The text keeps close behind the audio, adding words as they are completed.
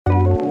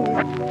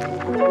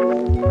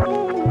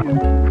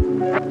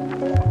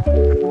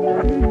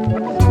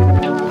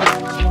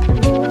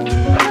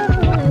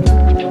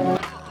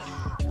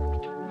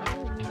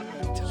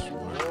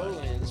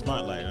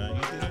Smart light, huh?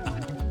 You did it?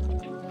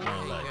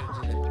 Smart light.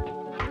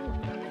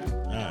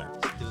 All right.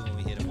 Do it when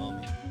we hit a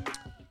moment.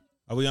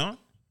 Are we on?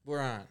 We're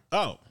on. Oh.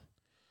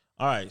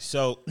 All right.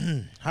 So,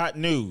 hot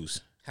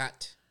news.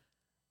 Hot.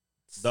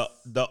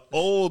 The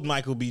old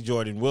Michael B.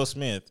 Jordan, Will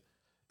Smith,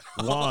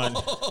 won.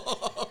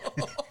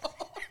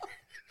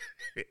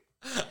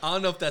 I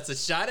don't know if that's a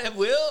shot at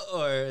Will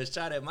or a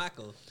shot at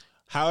Michael.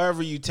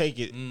 However you take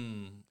it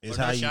is Or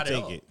no how you shot at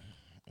take all. it.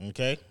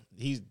 Okay?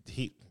 He's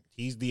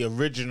the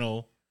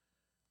original.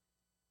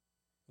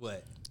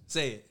 What?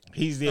 Say it.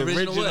 He's the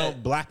Original original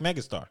what? black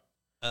megastar.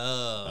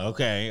 Oh.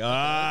 Okay.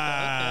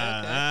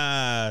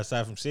 okay.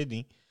 Aside from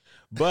Sydney.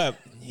 But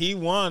he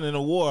won an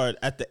award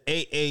at the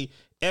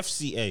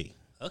AAFCA.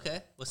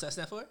 Okay. What's that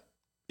stand for?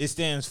 It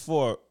stands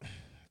for,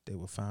 they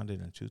were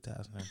founded in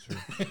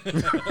 2003. To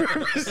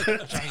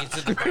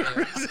the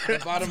bio.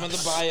 The bottom of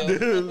the bio.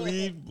 The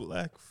lead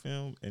black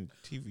film and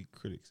TV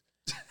critics.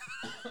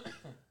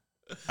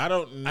 I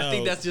don't know. I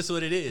think that's just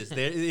what it is.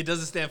 It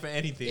doesn't stand for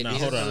anything. Nah, It's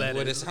hold just on. the letters.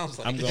 What it sounds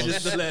like. I'm It's going-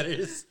 just the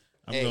letters.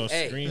 I'm going to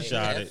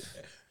screenshot it.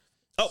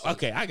 Oh,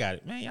 okay. I got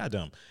it. Man, y'all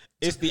dumb.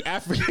 It's the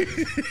African.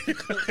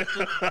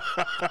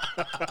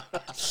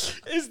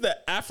 It's the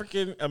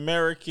African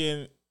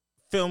American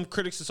Film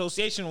Critics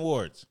Association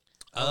Awards.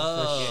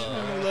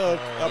 Oh. Look,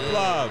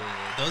 applaud.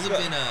 Those have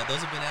been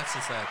out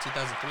since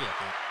 2003, I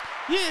think.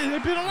 Yeah,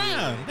 they've been around.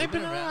 Yeah, They've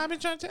been around. I've been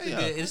trying to tell you.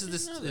 This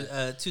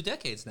is 2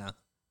 decades now.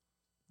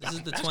 This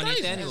is the That's 20th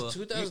crazy. annual.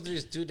 2003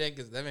 is 2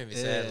 decades. That made me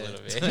sad a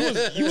little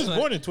bit. He was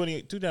born in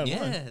 2001.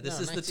 Yeah, this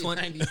is the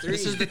 1993.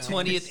 This is the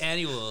 20th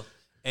annual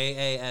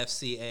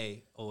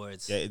AAFCA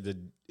awards. Yeah,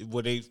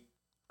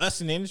 us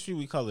in the industry,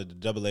 we call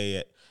it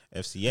the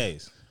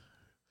AAFCAs.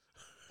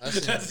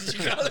 That's what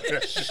you call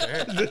it? Sure.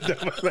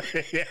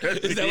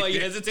 Is that why you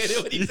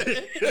hesitated when you said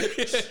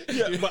it?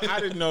 Yeah, but I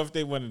didn't know if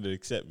they wanted to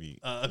accept me,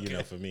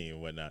 Okay. for me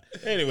and whatnot.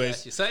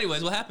 Anyways, So,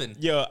 anyways, what happened?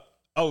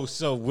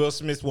 so Will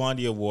Smith won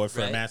the award for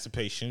Right.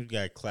 Emancipation. You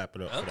gotta clap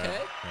it up for that. Okay.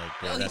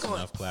 Yo, That's he's going-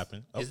 enough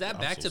clapping. Is that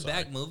I'm so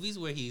back-to-back sorry. movies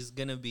where he's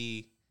gonna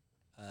be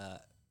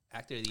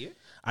actor of the year?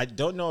 I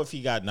don't know if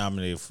he got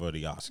nominated for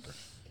the Oscar.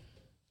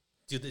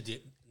 Do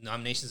the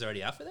nominations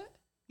already out for that?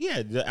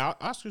 Yeah, the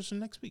Oscars are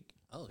next week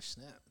Oh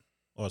snap!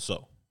 or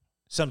so.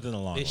 Something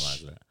along the Ish.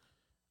 lines of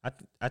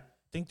that. I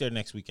think they're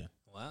next weekend.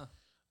 Wow.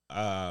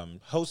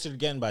 Hosted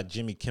again by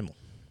Jimmy Kimmel.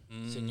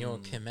 Senor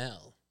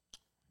Kimmel.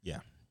 Yeah.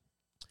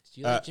 Do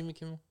you like Jimmy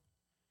Kimmel?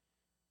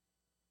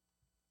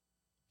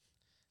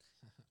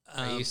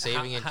 Are you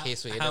saving in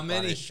case we end up on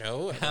a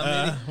show?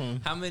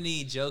 How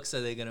many jokes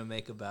are they gonna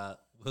make about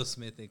Will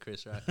Smith and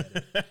Chris Rock?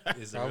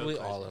 Is the real Probably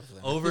question. all of them.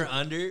 Over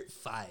under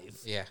 5.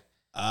 Yeah.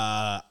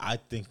 I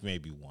think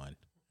maybe one.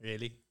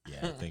 Really? Yeah,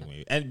 I think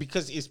maybe, and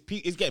because it's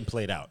getting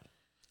played out.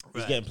 It's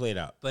Right. getting played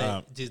out.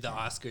 But do the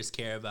Oscars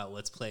care about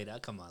what's played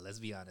out? Come on, let's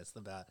be honest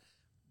about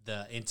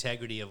the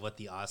integrity of what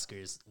the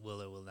Oscars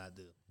will or will not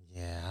do.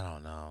 Yeah, I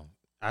don't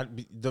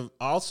know.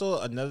 Also,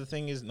 another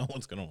thing is no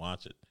one's gonna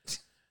watch it.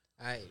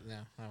 I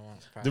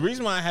won't. The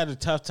reason why I had a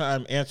tough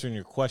time answering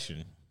your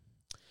question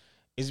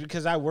is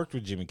because I worked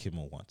with Jimmy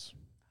Kimmel once,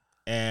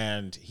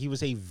 and he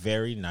was a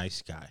very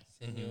nice guy.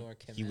 Senor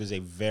Kimmel. He was a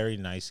very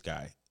nice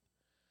guy.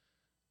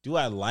 Do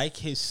I like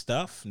his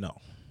stuff? No.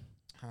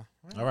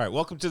 All right,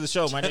 welcome to the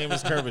show. My name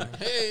is Kerbin.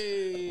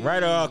 Hey.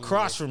 Right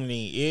across from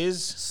me is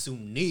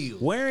Sunil.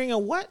 wearing a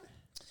what?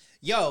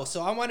 Yo,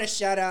 so I want to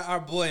shout out our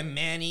boy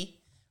Manny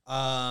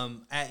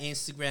at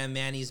Instagram,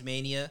 Manny's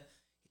Mania.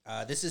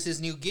 This is his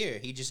new gear.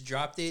 He just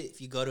dropped it. If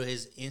you go to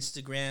his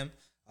Instagram,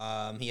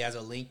 he has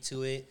a link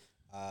to it.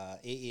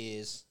 It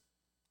is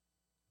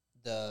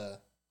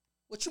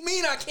what you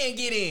mean I can't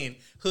get in?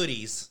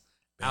 Hoodies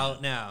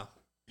out now.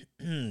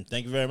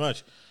 Thank you very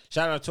much.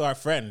 Shout out to our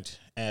friend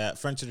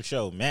to the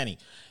show, Manny.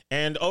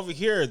 And over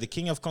here, the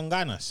king of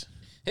Conganas.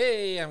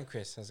 Hey, I'm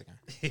Chris. How's it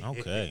going?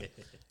 Okay.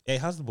 Hey,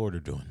 how's the border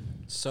doing?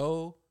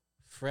 So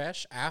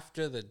fresh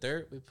after the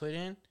dirt we put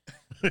in.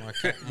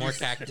 More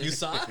cactus. You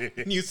saw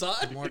it? You saw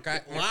it? More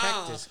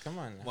cactus. Come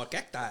on. More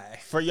cacti.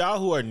 For y'all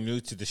who are new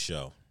to the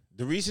show,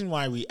 the reason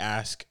why we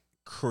ask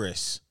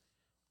Chris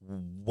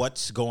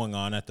what's going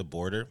on at the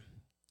border,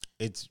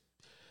 it's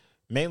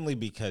mainly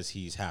because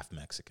he's half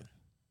Mexican.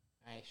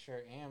 I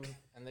sure am.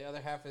 And the other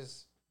half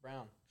is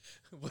brown.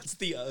 What's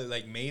the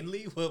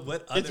mainly?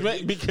 What It's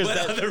other because what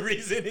that- other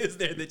reason is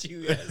there that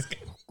you ask?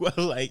 Well,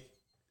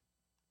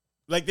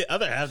 like the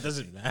other half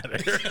doesn't matter.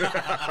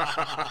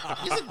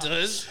 Yes, it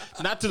does.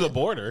 Not to the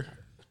border.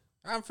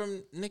 I'm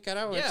from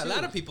Nicaragua. Yeah, a too.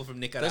 lot of people from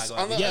Nicaragua. That's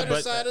on the Yeah, other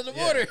but- side of the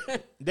border.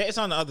 It's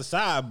on the other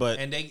side, but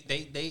and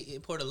they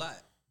import a lot.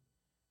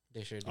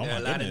 They sure do. Oh There are my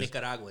a lot goodness. of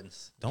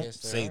Nicaraguans. don't Yes,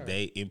 there say are.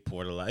 they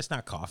import a lot. It's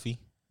not coffee.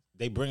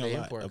 They bring They a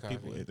lot import of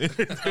people.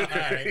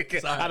 coffee. in.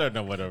 Sorry. I don't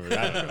know whatever.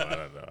 I don't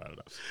know.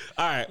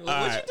 All right. What'd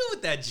all you right. do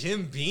with that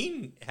Jim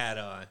Beam hat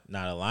on?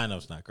 Nah, the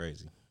lineup's not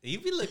crazy. You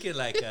be looking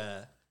like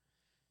a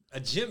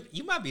Jim.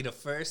 You might be the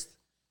first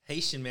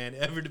Haitian man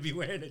ever to be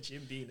wearing a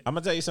Jim Beam. I'm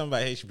gonna tell you something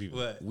about Haitian people.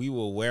 What? We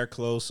will wear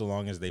clothes so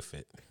long as they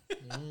fit.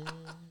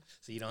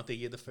 So you don't think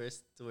you're the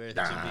first to wear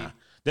the Jim Beam?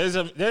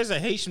 There's a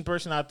Haitian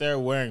person out there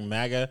wearing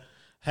MAGA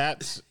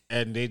hats,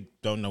 and they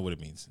don't know what it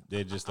means.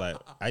 They're just like,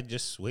 I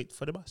just wait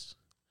for the bus.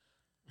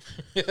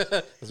 That's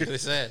what they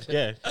said.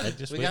 Yeah, I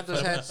just We wait got for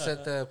those the hats bus.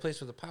 at the place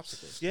with the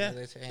popsicles. Yeah, They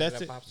handed that's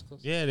out it. popsicles.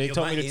 Yeah, they Yo,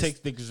 told me my to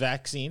take the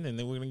vaccine, and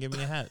they were gonna give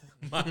me a hat.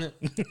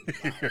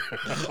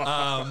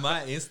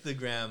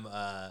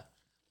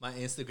 My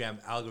Instagram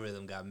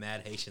algorithm got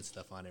mad Haitian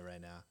stuff on it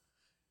right now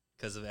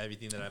because of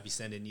everything that I be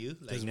sending you. Like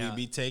Because now, we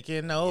be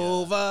taking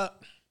over.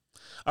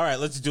 All right,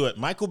 let's do it.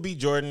 Michael B.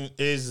 Jordan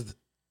is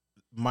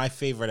my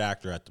favorite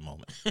actor at the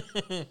moment.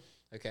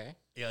 Okay.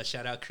 yo,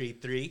 shout out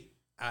Creed 3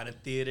 out in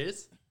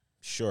theaters.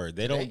 Sure,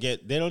 they don't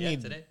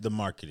need today. the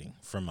marketing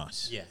from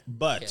us. Yeah.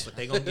 but But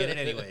they gonna get it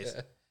anyways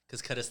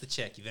because cut us the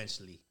check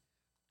eventually.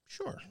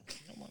 sure.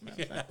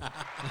 Gotta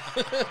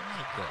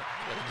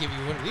give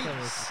you one of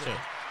these. Sure.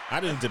 I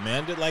didn't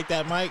demand it like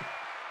that, Mike.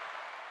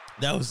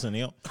 That was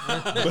Sunil.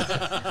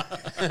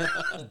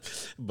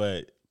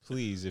 but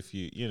please, if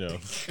you know.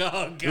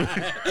 Oh God,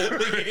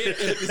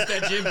 it's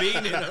that Jim Beam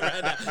in it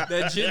right now.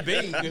 That Jim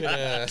Beam.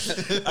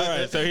 All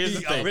right, so here's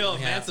the A thing. real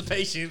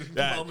emancipation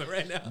Yeah. moment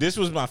right now. This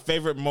was my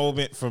favorite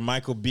moment for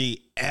Michael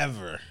B.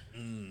 ever.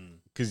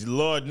 Because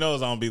Lord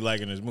knows I don't be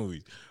liking his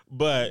movies.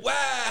 But Wow!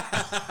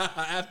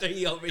 After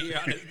he over here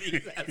on his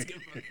knees asking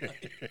for money.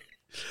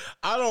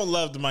 I don't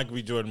love the Michael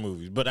B. Jordan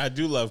movies, but I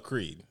do love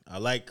Creed. I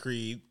like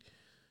Creed.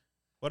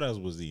 What else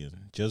was he in?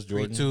 Just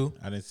Jordan? Creed 2.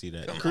 I didn't see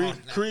that. on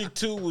Creed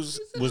 2 was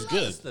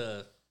good.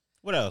 Stuff.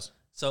 What else?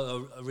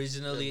 So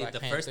originally, Black the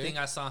Panther? first thing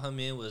I saw him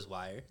in was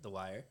The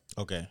Wire.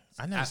 Okay.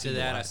 I never After seen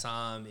that, The I Wire.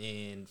 saw him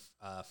in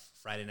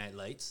Friday Night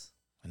Lights.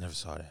 I never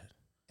saw that.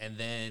 And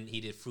then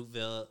he did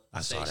Fruitvale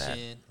I saw that.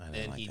 Station. I didn't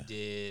Then like he that.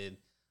 did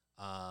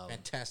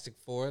Fantastic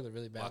Four, the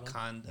really bad one.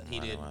 Wakanda. He I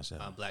did didn't watch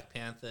that. Black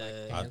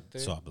Panther. I Panther.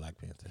 saw Black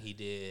Panther. He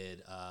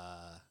did.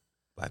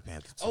 Black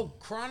Panther 2. Oh,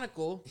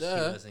 Chronicle. He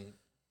Duh. wasn't.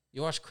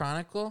 You watched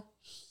Chronicle?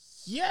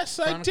 yes,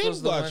 I Chronicle's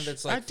did the one watch.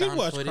 that's, I like, did found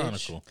watch footage.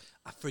 Chronicle.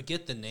 I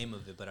forget the name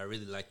of it, but I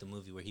really like the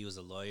movie where he was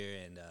a lawyer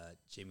and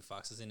Jamie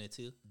Foxx is in it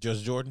too.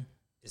 Just Jordan?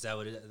 Is that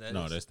what it that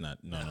No, is? that's not.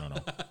 No.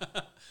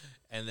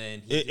 And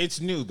then he, It's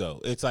new though.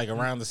 It's like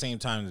around the same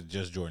time that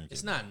Just Jordan.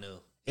 it's came out. not new.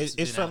 It's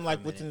been from out like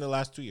for a within minute. the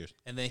last 2 years.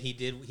 And then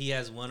he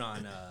has one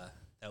on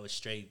that was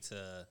straight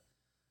to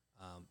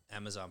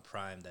Amazon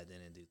Prime that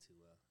didn't do too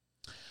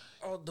well.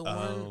 Oh, the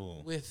Oh.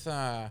 one with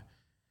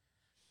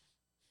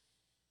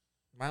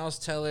Miles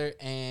Teller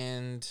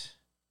and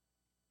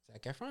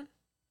Zac Efron?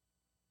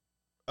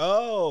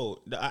 Oh,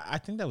 I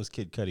think that was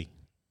Kid Cudi.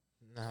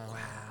 No.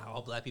 Wow,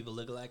 all black people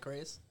look alike,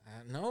 Chris.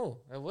 No,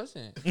 that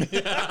wasn't. What are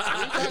you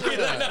talking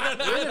about?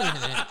 Wait a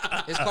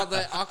minute. It's called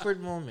That Awkward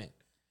Moment.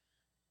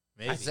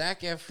 Maybe.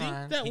 Zac I think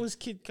Efron that was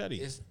Kid Cudi.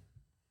 is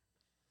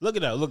Look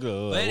it up. Look it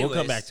up. But We'll come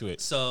anyways, back to it.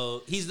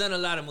 So he's done a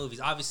lot of movies.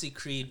 Obviously,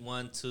 Creed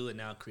 1, 2, and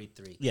now Creed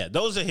 3. Yeah,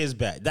 those are his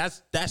back.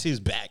 That's his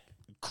back.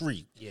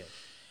 Creed. Yeah.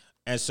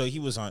 And so he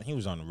was on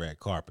the red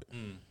carpet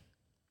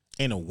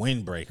in a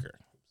windbreaker.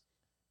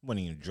 Wasn't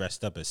even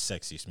dressed up as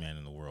sexiest man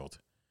in the world.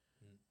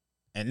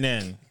 And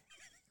then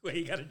Wait,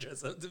 you gotta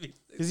dress up to be.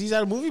 because he's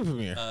at a movie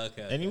premiere,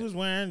 Okay. and he was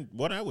wearing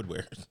what I would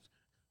wear,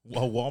 a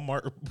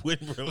Walmart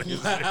windbreaker.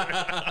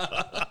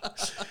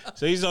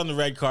 So he's on the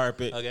red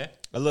carpet. Okay.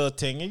 A little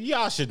thing, and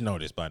y'all should know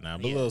this by now.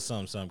 But Yeah. a little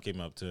something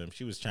came up to him.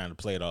 She was trying to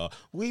play it all.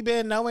 We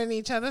been knowing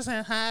each other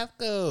since high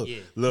school. Yeah.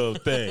 Little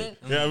thing.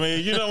 You know what I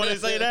mean? You know when they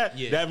say that?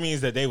 Yeah. That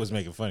means that they was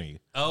making fun of you.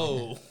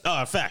 Oh.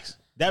 Oh, facts.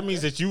 That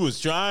means that you was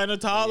trying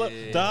to holler,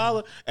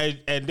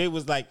 and they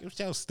was like, "What's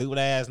your stupid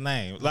ass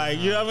name?" Like,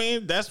 you know what I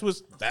mean? That's what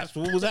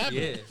was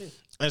happening. Yeah.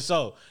 And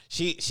so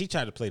she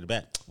tried to play the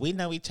back. We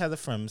know each other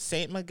from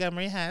St.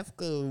 Montgomery High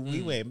School.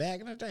 We went back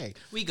in the day.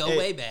 We go And-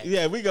 way back.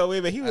 Yeah, we go way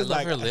back. He I was love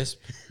like, her lisp.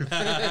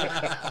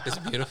 It's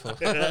beautiful.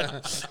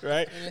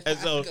 right? And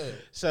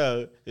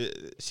so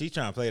she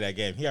trying to play that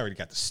game. He already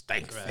got the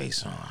stank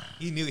face on.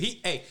 He knew.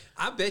 Hey,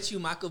 I bet you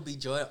Michael B.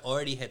 Jordan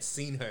already had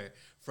seen her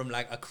from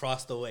like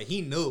across the way. He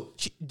knew.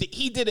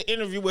 He did an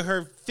interview with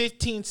her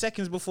 15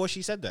 seconds before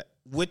she said that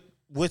with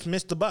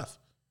Mr. Buff.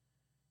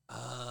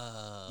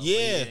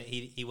 Yeah.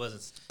 He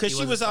wasn't. Because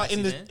she was out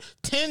in the then?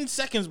 10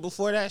 seconds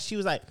before that. She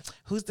was like,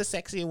 "Who's the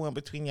sexier one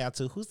between y'all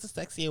two? Who's the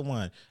sexier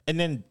one?" And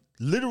then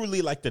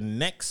literally like the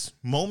next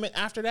moment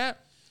after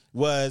that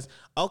was,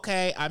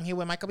 "Okay, I'm here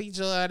with Michael B.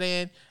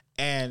 Jordan."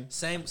 And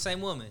Same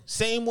woman.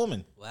 same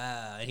woman.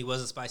 Wow. And he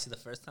wasn't spicy the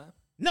first time.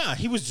 Nah,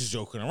 he was just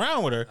joking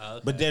around with her. Oh,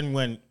 okay. But then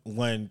when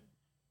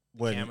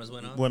Cameras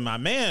went on? when my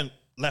man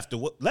left, the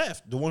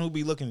one who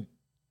be looking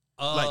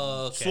Oh, like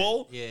okay.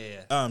 swole,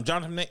 Yeah.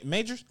 Jonathan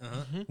Majors,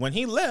 Uh-huh. when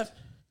he left,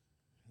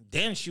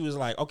 then she was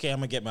like, "Okay, I'm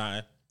gonna get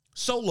my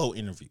solo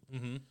interview."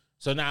 Mm-hmm.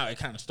 So now it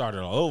kind of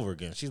started all over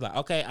again. She's like,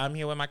 "Okay, I'm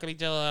here with Michael B.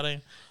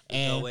 Jordan,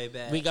 and go way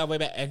back. we got way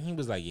back." And he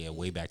was like, "Yeah,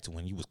 way back to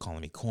when you was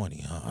calling me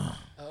corny, huh?"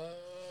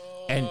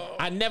 And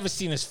I never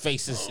seen his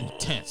face this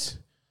intense.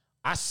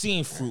 I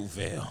seen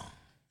Fruitvale.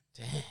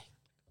 Dang.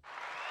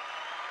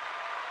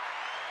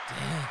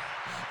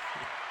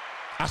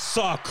 I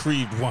saw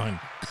Creed 1.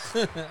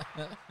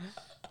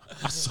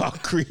 I saw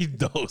Creed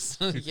Dose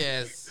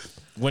Yes.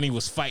 when he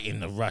was fighting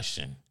the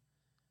Russian.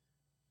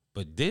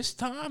 But this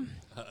time,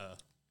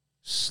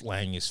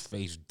 slang his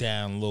face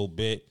down a little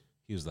bit.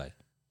 He was like,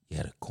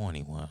 yeah, the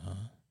corny one, huh?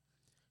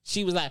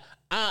 She was like,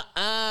 Where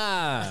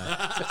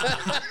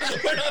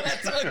did that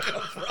tongue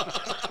come from?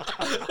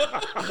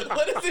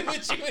 What is it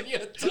with you and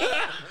your tongue?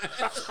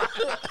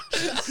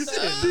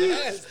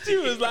 She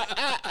was like,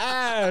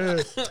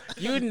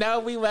 You know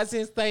we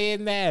wasn't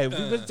saying that.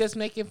 We was just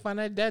making fun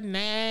of the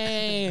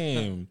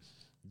name.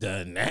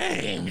 The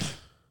name.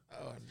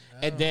 Oh, no.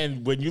 And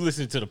then when you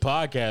listen to the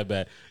podcast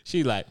back,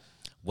 she like,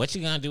 what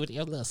you gonna do with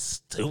your little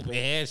stupid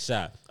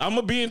headshot? I'm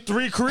gonna be in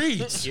 3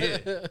 Creeds.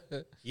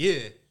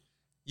 Yeah.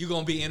 You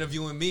gonna be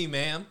interviewing me,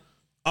 ma'am.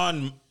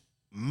 On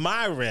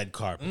my red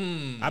carpet.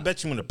 I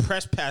bet you when the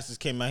press passes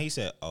came out, he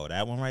said, oh,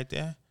 that one right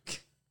there?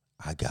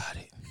 I got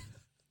it.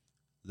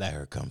 Let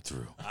her come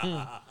through.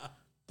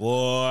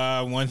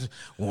 Boy,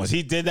 once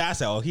he did that, I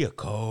said, oh, he a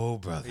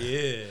cold brother.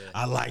 Yeah.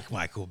 I like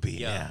Michael B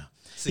now.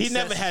 Success. He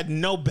never had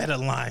no better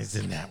lines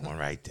than that one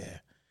right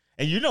there.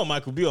 And you know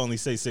Michael B only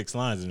say 6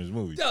 lines in his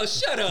movie. Yo,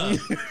 shut up.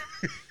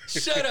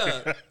 Shut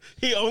up.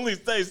 He only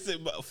says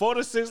 4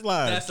 to 6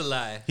 lines. That's a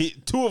lie.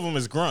 2 of them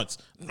is grunts.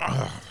 You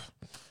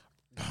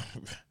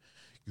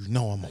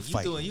know I'm gonna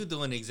fight. You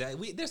doing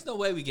exactly. There's no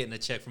way we getting a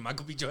check from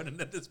Michael B.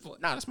 Jordan at this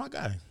point. Nah, that's my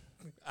guy.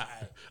 All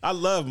right. I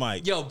love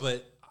Mike. Yo,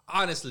 but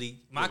honestly,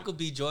 Michael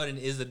B. Jordan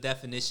is the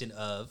definition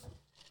of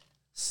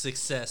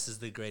success is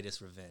the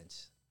greatest revenge.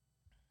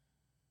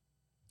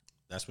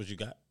 That's what you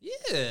got?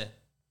 Yeah.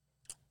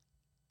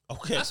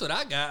 Okay. That's what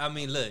I got. I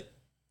mean, look.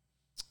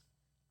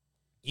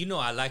 You know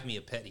I like me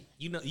a petty.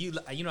 You know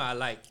I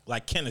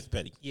like Kenneth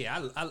Petty.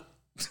 yeah, I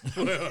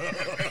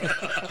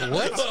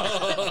What?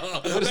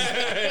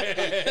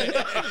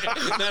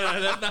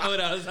 No, that's not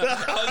what I was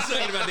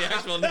talking about the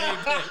actual name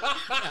Petty.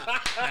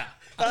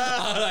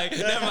 I was like,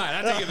 never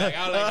mind, I take it back.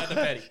 I don't like nothing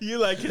petty. You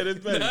like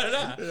Kenneth Petty? No.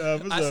 Yeah,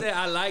 what's I up? said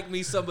I like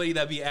me somebody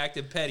that be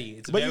acting petty.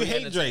 It's But very you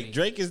hate entertaining. Drake.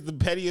 Drake is the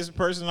pettiest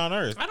person on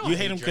earth. I don't You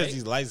hate hate him because Drake.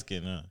 he's light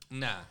skinned, huh?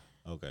 Nah,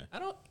 Okay. I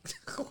don't.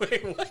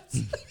 Wait, what?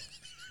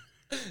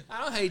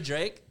 I don't hate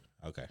Drake,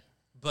 Okay.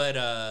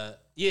 but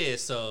yeah.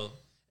 So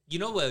you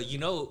know what? You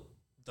know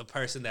the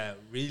person that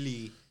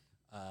really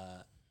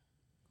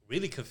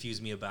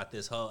confused me about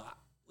this whole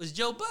was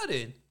Joe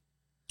Budden.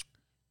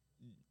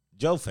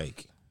 Joe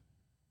fake.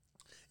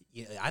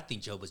 Yeah, I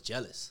think Joe was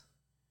jealous.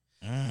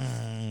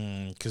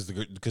 Because the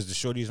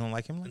shorties don't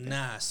like him like that?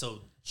 Nah,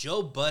 so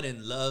Joe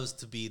Budden loves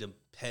to be the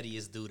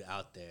pettiest dude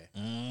out there.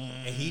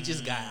 And he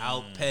just got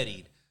out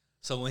pettied.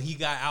 So when he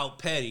got out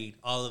pettied,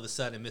 all of a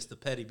sudden Mr.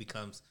 Petty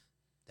becomes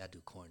that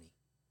dude corny.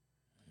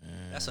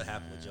 That's what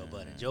happened with Joe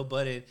Budden. Joe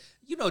Budden,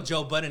 you know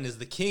Joe Budden is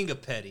the king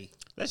of petty.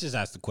 Let's just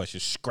ask the question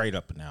straight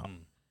up and out.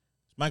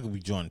 Is Michael B.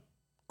 Jordan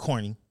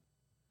corny?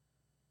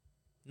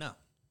 No.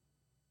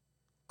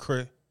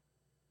 Chris?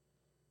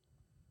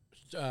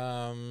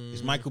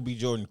 Is Michael B.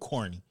 Jordan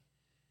corny?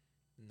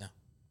 No.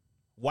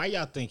 Why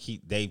y'all think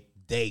they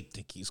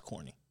think he's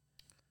corny?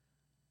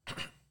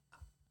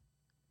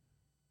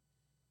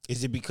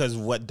 Is it because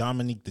of what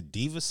Dominique the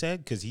Diva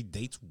said? Because he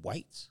dates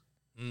whites?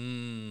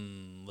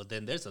 Well,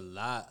 then there's a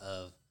lot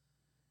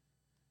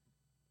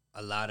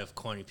of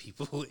corny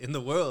people in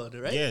the world,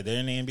 right? Yeah, they're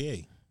in the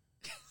NBA.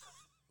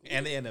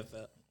 And the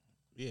NFL.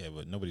 Yeah,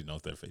 but nobody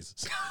knows their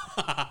faces.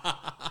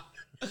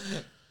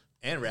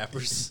 And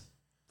rappers.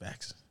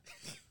 Facts.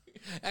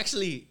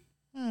 Actually,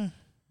 a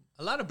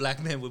lot of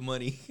black men with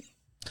money.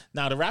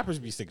 Now, the rappers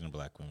be sticking to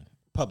black women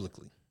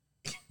publicly.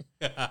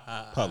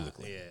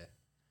 Publicly. Yeah.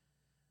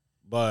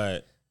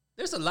 But,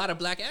 There's a lot of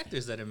black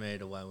actors that are married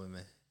to white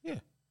women. yeah.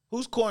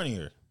 Who's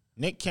cornier?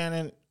 Nick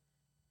Cannon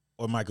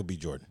or Michael B.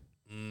 Jordan?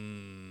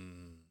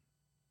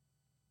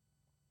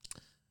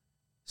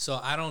 So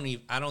I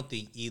don't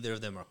think either of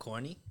them are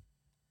corny,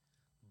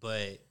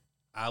 but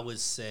I would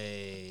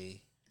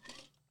say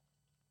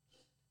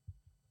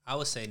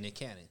Nick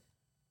Cannon.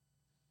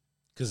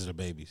 Because of the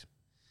babies.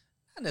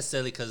 Not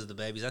necessarily because of the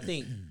babies. I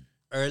think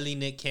early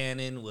Nick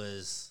Cannon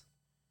was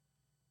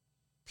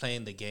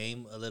playing the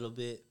game a little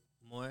bit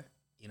more,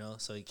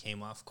 so he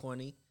came off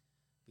corny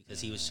because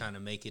he was trying to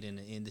make it in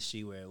an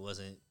industry where it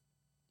wasn't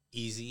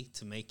easy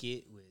to make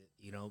it with,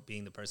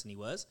 being the person he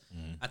was.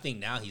 I think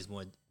now he's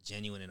more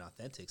genuine and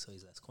authentic, so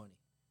he's less corny.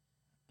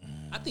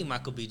 I think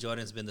Michael B.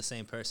 Jordan's been the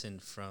same person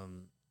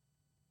from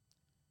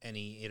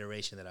any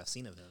iteration that I've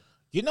seen of him.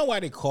 You know why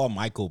they call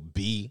Michael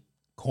B.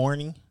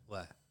 corny?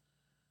 Why?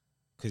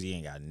 Because he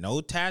ain't got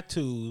no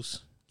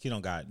tattoos. He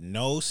don't got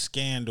no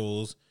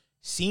scandals.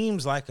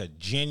 Seems like a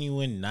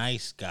genuine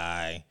nice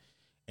guy.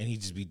 And he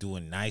just be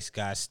doing nice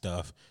guy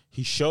stuff.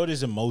 He showed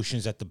his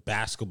emotions at the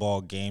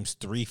basketball games,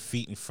 3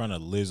 feet in front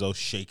of Lizzo,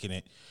 shaking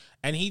it.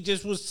 And he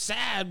just was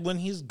sad when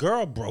his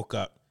girl broke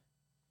up.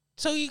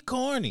 So he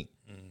corny.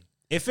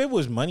 If it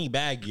was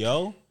Moneybag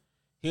Yo,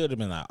 he would have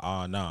been like,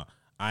 oh, no,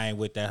 I ain't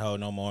with that hoe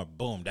no more.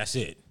 Boom, that's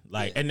it.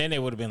 Like, and then they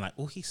would have been like,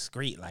 oh, he's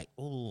great. Like,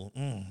 oh,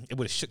 it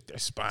would have shook their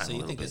spine. So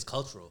you think it's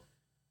cultural?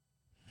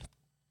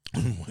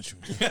 What you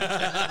mean?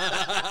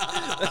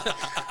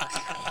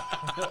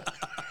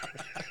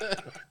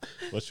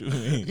 What you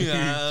mean?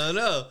 I don't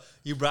know.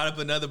 You brought up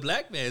another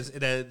black man,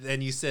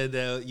 and you said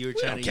that you were We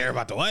trying don't to care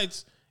about the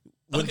whites.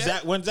 When Okay.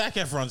 Zac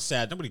Efron's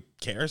sad, nobody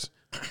cares.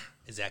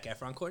 Is Zac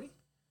Efron corny?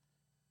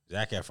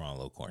 Zac Efron a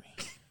little corny.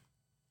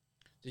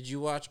 Did you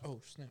watch?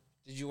 Oh snap!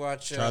 Did you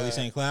watch Charlie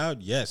St.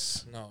 Cloud?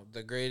 Yes. No,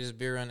 the greatest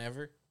beer run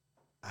ever.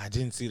 I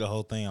didn't see the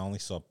whole thing. I only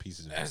saw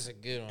pieces of it. That's a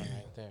good one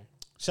right there.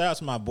 Shout out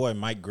to my boy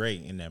Mike Gray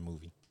in that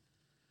movie.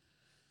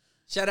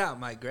 Shout out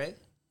Mike Gray.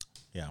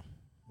 Yeah.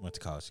 Went to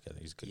college together.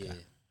 He's a good guy.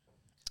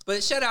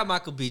 But shout out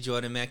Michael B.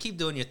 Jordan, man. Keep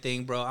doing your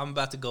thing, bro. I'm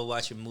about to go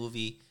watch your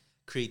movie,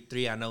 Creed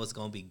 3. I know it's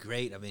gonna be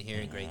great. I've been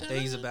hearing great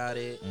things about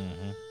it.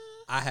 Mm-hmm.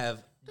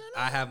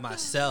 I have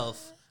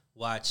myself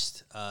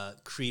watched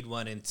Creed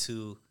 1 and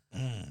 2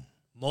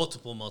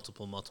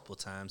 multiple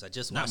times. I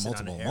just Not watched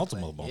multiple, it on the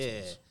multiple, airplane.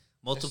 multiple. Yeah.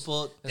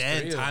 Multiple, That's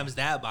then pretty times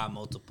that by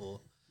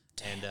multiple.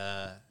 And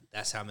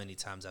that's how many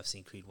times I've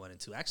seen Creed 1 and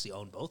 2. I actually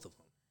own both of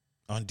them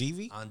On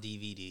DV? on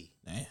DVD.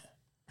 Damn.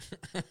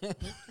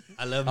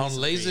 I love me On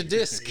some laser Creed.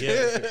 disc.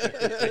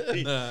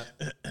 Yeah.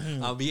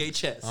 On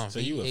VHS. On So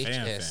you a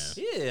fan VHS.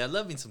 fan. Yeah, I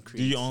love me some Creed.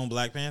 Do you own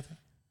Black Panther?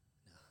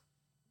 No.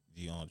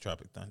 Do you own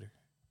Tropic Thunder?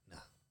 No.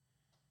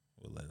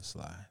 We'll let it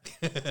slide.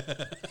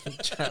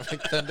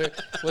 Tropic Thunder.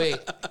 Wait,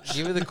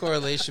 give me the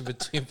correlation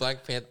between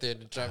Black Panther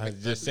and the I Tropic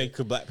just Thunder. say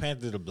could Black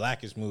Panther the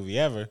blackest movie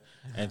ever,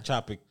 and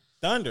Tropic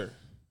Thunder,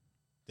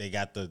 they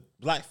got the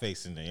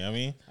blackface in there. You know what I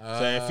mean?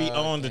 So if he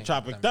owned the okay.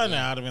 Tropic Thunder,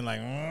 I'd have been like,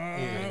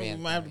 you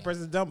might have to press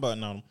the dumb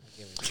button on him.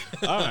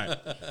 All right.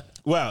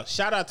 Well,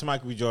 shout out to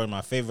Michael B. Jordan,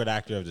 my favorite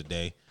actor of the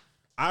day.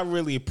 I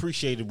really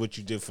appreciated what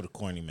you did for the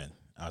corny men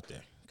out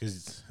there,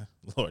 because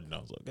Lord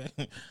knows, okay,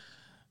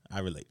 I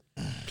relate.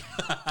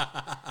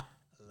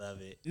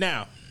 Love it.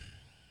 Now,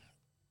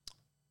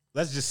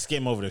 let's just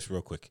skim over this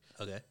real quick.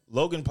 Okay.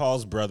 Logan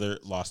Paul's brother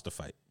lost the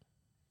fight.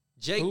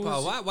 Jake Who's-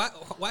 Paul.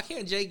 Why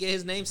can't Jake get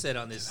his name said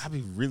on this? I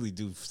be really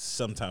do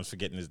sometimes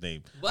forgetting his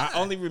name. Why? I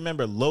only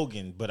remember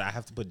Logan, but I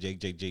have to put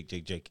Jake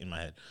in my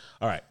head.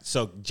 All right,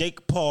 so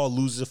Jake Paul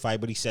loses the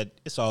fight, but he said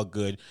it's all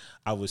good.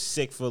 I was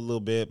sick for a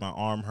little bit, my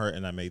arm hurt,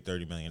 and I made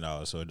 $30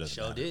 million, so it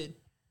doesn't matter.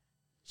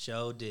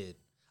 Show did.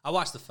 I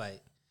watched the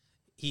fight.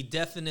 He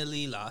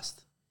definitely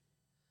lost.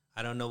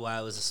 I don't know why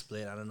it was a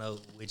split. I don't know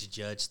which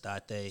judge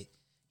thought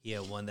he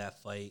had won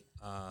that fight.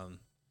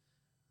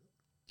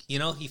 You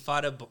know, he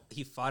fought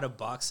a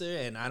boxer,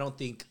 and I don't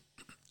think,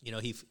 you know,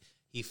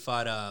 he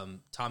fought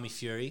Tommy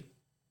Fury.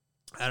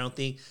 I don't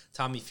think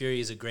Tommy Fury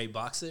is a great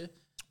boxer.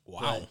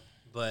 Wow.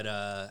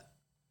 But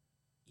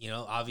you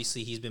know,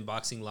 obviously he's been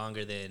boxing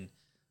longer than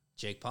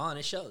Jake Paul, and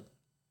it showed.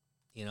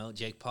 You know,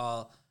 Jake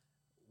Paul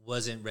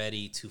wasn't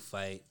ready to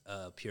fight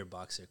a pure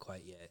boxer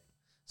quite yet.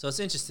 So it's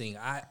interesting.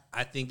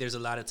 I think there's a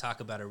lot of talk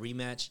about a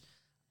rematch.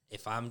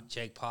 If I'm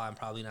Jake Paul, I'm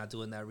probably not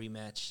doing that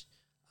rematch.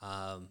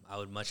 I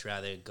would much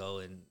rather go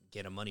and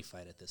get a money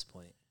fight at this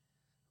point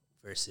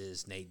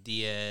versus Nate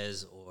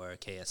Diaz or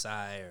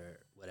KSI or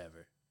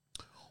whatever.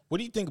 What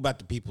do you think about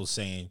the people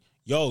saying,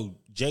 yo,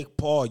 Jake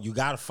Paul, you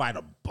got to fight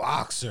a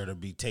boxer to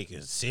be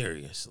taken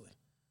seriously?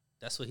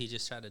 That's what he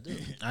just tried to do.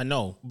 I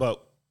know,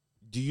 but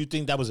do you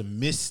think that was a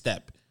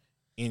misstep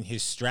in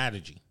his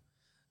strategy?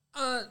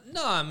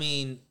 No, I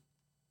mean,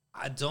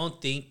 I don't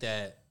think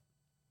that.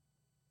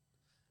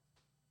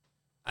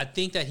 I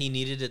think that he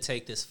needed to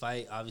take this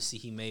fight. Obviously,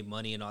 he made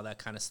money and all that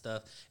kind of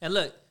stuff. And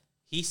look,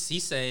 he's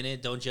saying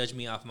it. Don't judge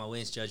me off my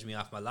wins. Judge me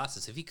off my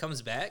losses. If he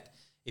comes back,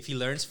 if he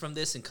learns from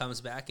this and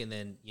comes back and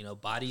then, you know,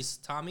 bodies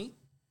Tommy,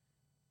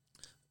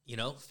 you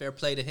know, fair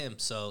play to him.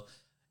 So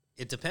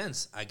it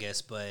depends, I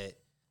guess. But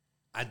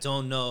I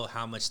don't know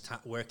how much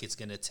work it's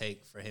going to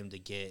take for him to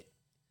get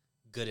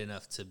good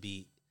enough to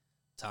beat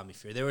Tommy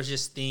Fury. There was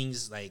just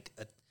things like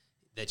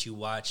that you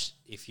watch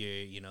if you're,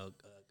 you know,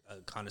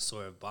 a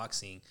connoisseur of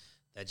boxing,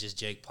 that just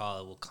Jake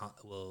Paul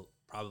will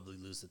probably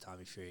lose to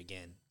Tommy Fury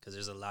again because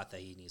there's a lot that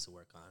he needs to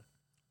work on.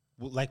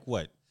 Well, like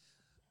what?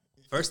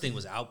 First thing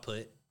was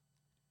output.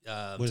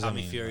 does that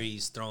Tommy mean?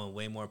 Fury's throwing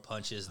way more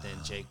punches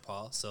than Jake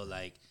Paul, so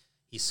like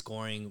he's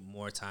scoring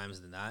more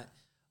times than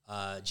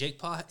that. Jake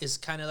Paul is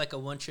kind of like a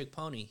one-trick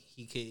pony.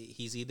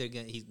 He's either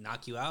gonna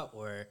knock you out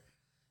or,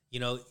 you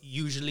know,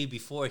 usually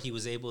before he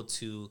was able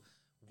to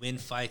win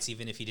fights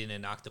even if he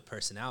didn't knock the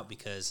person out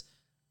because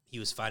he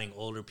was fighting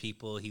older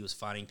people. He was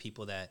fighting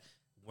people that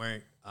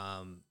weren't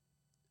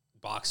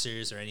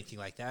boxers or anything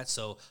like that.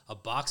 So a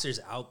boxer's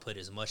output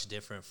is much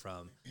different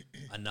from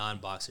a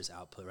non-boxer's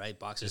output, right?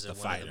 Boxers are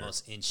one of the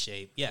most in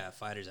shape. Yeah,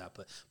 fighter's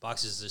output.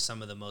 Boxers are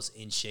some of the most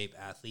in shape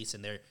athletes,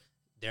 and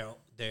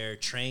they're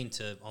trained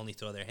to only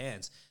throw their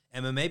hands.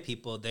 MMA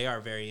people, they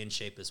are very in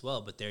shape as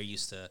well, but they're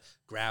used to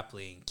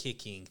grappling,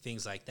 kicking,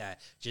 things like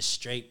that. Just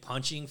straight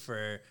punching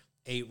for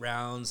 8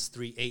 rounds,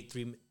 8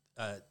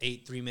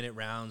 3-minute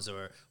rounds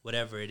or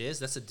whatever it is.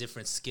 That's a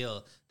different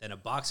skill than a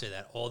boxer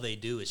that all they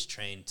do is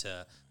train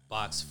to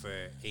box for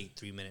 8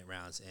 3-minute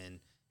rounds. And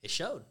it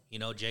showed, you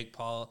know, Jake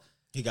Paul.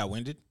 He got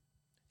winded?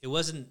 It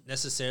wasn't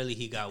necessarily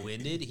he got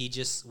winded. He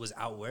just was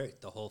outworked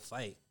the whole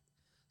fight.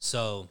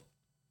 So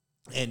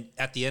And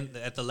at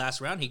the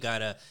last round, he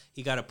got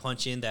a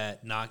punch in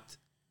that knocked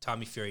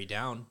Tommy Fury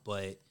down,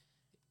 but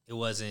it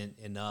wasn't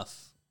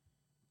enough.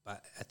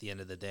 But at the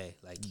end of the day,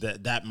 like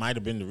that might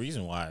have been the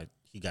reason why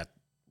he got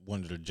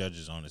one of the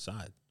judges on his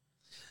side.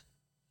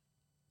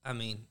 I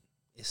mean,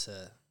 it's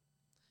a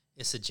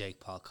Jake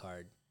Paul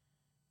card,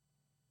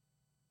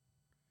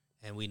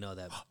 and we know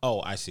that.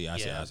 Oh, I see. I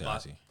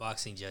see.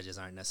 Boxing judges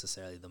aren't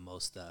necessarily the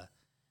most.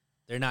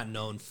 They're not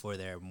known for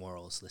their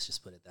morals. Let's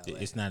just put it that way.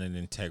 It's not an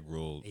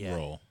integral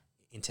role.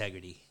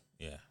 Integrity.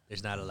 Yeah.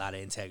 There's not a lot of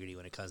integrity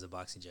when it comes to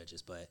boxing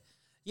judges. But,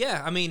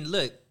 yeah, I mean,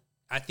 look,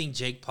 I think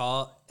Jake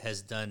Paul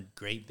has done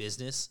great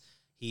business.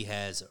 He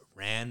has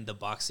ran the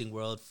boxing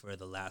world for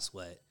the last,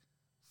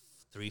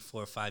 3,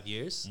 4, 5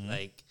 years? Mm-hmm.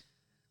 Like,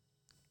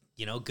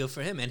 good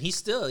for him. And he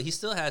still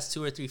has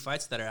 2 or 3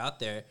 fights that are out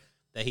there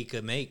that he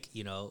could make,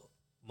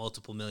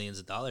 multiple millions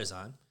of dollars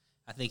on.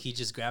 I think he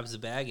just grabs the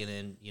bag and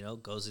then,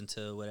 goes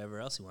into whatever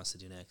else he wants to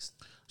do next.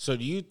 So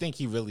do you think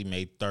he really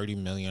made $30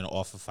 million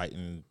off of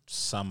fighting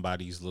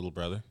somebody's little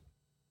brother?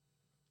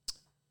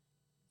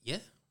 Yeah.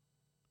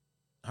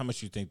 How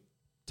much you think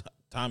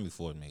Tommy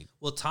Ford made?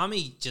 Well,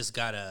 Tommy just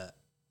got a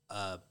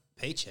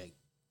paycheck.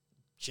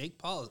 Jake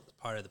Paul is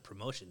part of the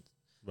promotion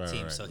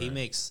team, so he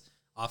makes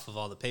off of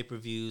all the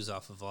pay-per-views,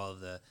 off of all of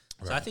the.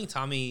 So I think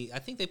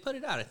they put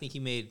it out. I think he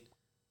made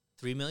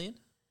 $3 million.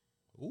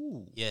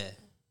 Ooh. Yeah.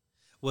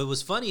 What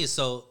was funny is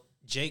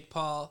Jake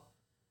Paul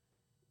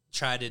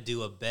tried to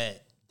do a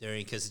bet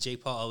because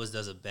Jake Paul always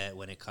does a bet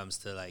when it comes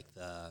to like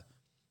the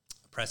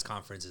press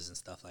conferences and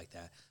stuff like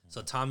that.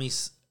 So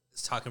Tommy's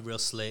talking real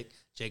slick.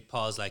 Jake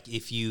Paul is like,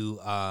 if you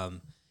are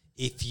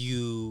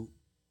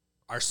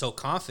so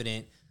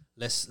confident,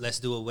 let's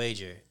do a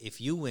wager. If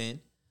you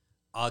win,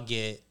 I'll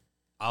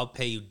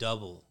pay you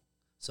double.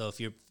 So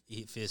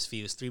if his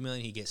fee was $3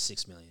 million, he gets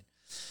 $6 million.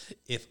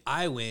 If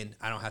I win,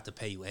 I don't have to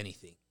pay you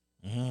anything.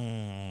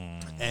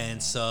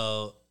 And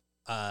so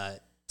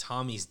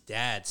Tommy's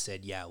dad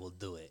said, "Yeah, we'll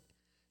do it."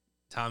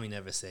 Tommy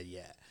never said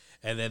yeah.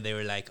 And then they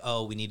were like,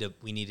 "Oh, we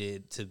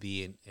needed to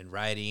be in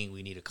writing.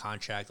 We need a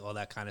contract, all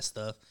that kind of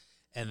stuff."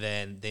 And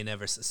then they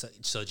never.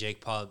 So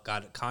Jake Paul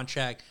got a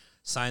contract,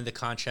 signed the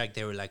contract.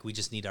 They were like, "We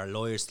just need our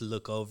lawyers to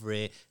look over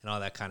it and all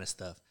that kind of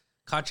stuff."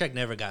 Contract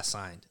never got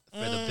signed for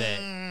the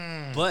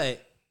bet,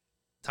 but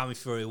Tommy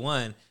Fury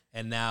won,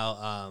 and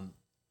now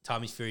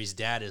Tommy Fury's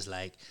dad is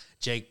like,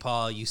 "Jake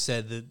Paul, you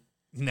said that."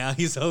 Now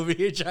he's over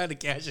here trying to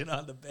cash in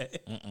on the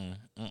bet.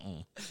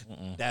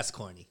 That's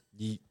corny.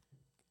 He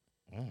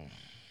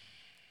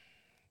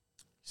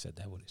said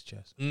that with his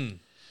chest.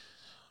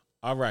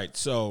 All right,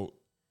 so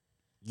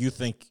you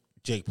think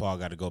Jake Paul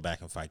got to go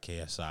back and fight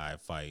KSI?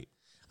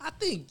 I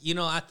think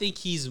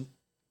he's,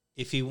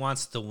 if he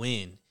wants to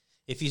win,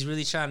 if he's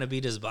really trying to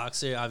beat his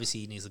boxer,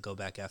 obviously he needs to go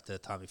back after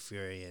Tommy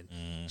Fury and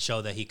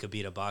show that he could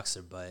beat a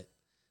boxer. But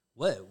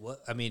what?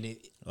 I mean,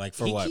 he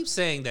keeps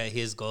saying that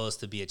his goal is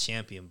to be a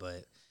champion,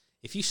 but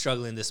if you're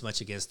struggling this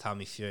much against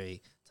Tommy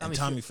Fury,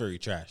 Tommy Fury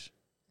trash.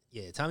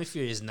 Yeah, Tommy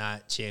Fury is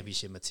not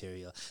championship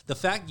material. The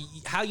fact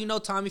how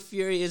Tommy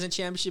Fury isn't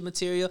championship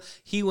material,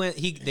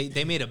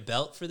 they made a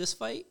belt for this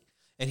fight,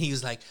 and he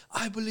was like,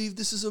 "I believe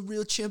this is a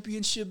real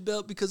championship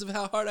belt because of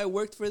how hard I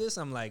worked for this."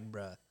 I'm like,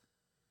 bruh,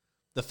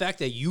 the fact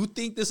that you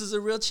think this is a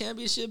real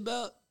championship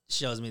belt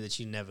shows me that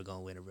you're never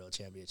gonna win a real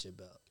championship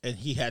belt. And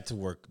he had to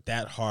work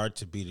that hard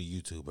to be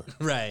the YouTuber,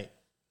 right?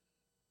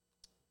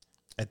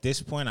 At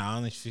this point,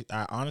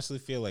 I honestly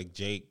feel like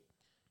Jake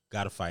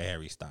got to fight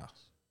Harry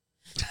Styles.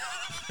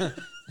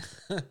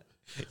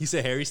 You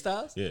said Harry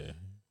Styles? Yeah.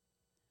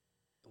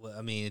 Well,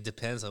 I mean, it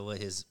depends on what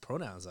his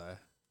pronouns are.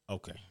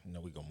 Okay, no,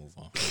 we gonna move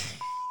on.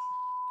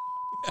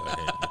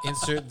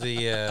 Insert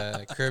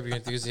the Curb Your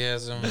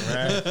Enthusiasm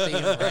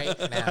theme right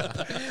now.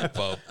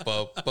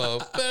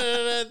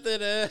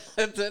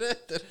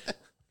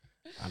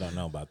 I don't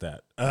know about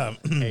that.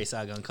 Harry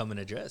Styles gonna come in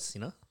a dress,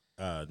 you know?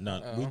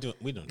 No, we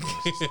don't.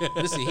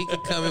 Listen, he can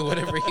come in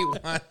whatever he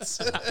wants.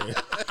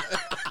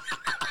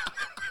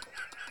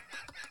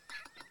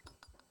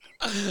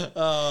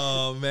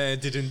 Oh man,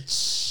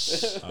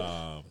 didn't.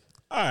 All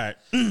right.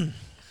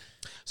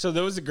 So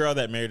there was a girl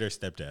that married her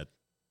stepdad.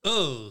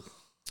 Oh,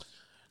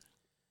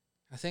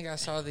 I think I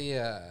saw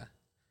the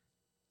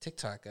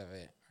TikTok of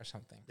it or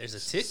something. There's a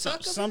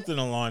TikTok. Something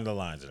along the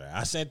lines of that.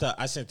 I sent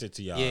it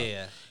to y'all.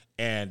 Yeah.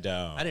 And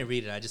I didn't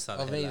read it. I just saw.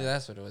 Oh, maybe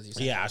that's what it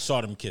was. Yeah, I saw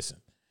them kissing,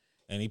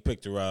 and he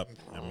picked her up.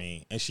 I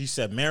mean, and she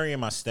said, "Marrying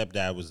my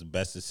stepdad was the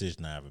best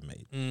decision I ever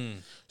made."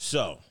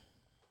 So,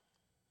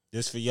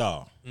 this for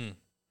y'all.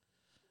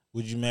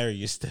 Would you marry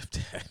your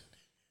stepdad?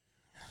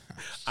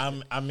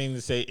 I mean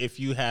to say, if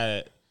you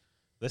had,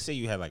 let's say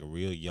you had like a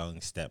real young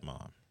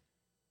stepmom.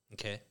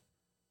 Okay.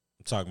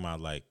 I'm talking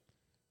about like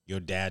your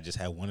dad just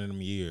had one of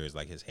them years,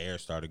 like his hair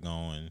started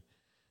going.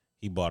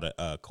 He bought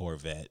a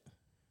Corvette,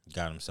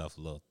 got himself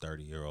a little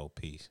 30-year-old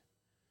piece.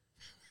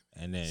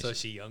 And then so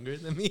she younger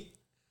than me?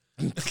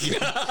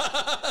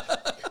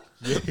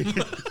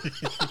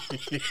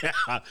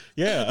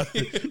 yeah.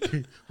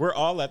 We're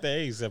all at the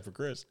age except for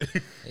Chris.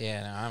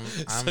 Yeah, no,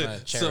 I'm a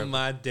cherub. So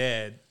my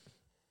dad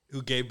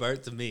who gave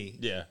birth to me.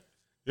 Yeah.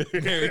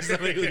 Married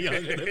somebody who's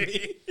younger than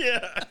me.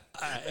 Yeah.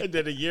 And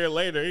then a year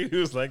later, he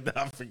was like,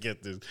 nah,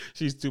 forget this.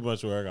 She's too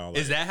much work on.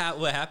 Is that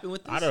what happened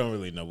with this? I don't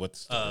really know what the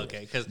story Oh, okay.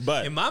 Because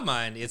But- in my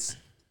mind, it's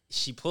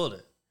she pulled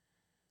it.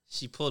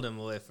 She pulled him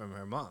away from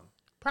her mom.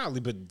 Probably,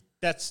 but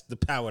that's the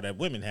power that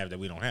women have that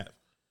we don't have.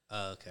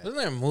 Oh, okay. Wasn't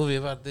there a movie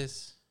about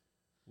this?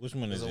 Which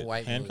one It is was it? a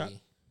white Hancock?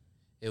 movie.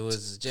 It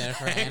was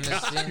Jennifer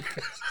Aniston.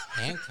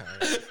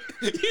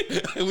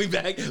 Hancock. we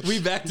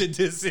back to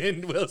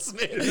dissing Will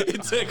Smith.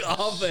 It took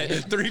off at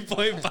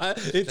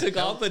 3.5. It took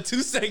off at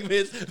 2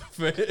 segments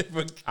for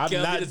I'm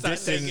Kelvin not to start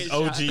taking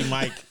dissing shots. OG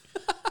Mike.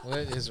 What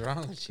is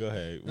wrong with you? Go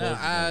ahead. No, What was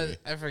the movie?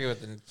 I forget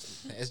what the.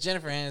 It's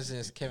Jennifer Aniston.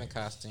 It's Kevin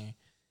Costner.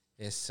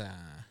 It's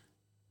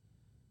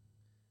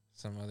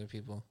some other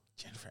people.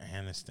 Jennifer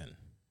Aniston.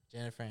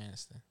 Jennifer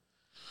Aniston.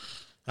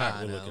 All right, Ah,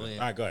 we'll no, look it we-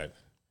 up. All right, go ahead.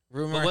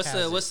 Rumor. But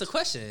has what's it- the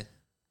question?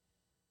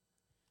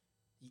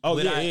 Oh,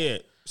 Would yeah, I- yeah.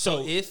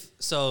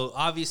 So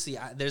obviously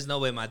there's no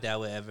way my dad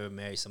would ever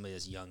marry somebody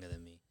that's younger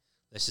than me.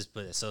 Let's just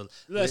put it. So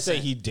let's say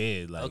listen, he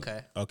did. Like,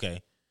 Okay.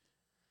 Okay.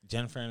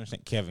 Jennifer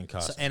Aniston, Kevin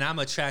Costner. So, and I'm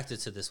attracted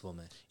to this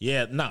woman.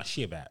 Yeah, no,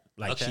 she bad.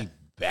 Like, Okay. she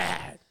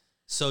bad.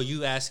 So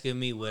you asking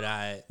me would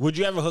I? Would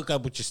you ever hook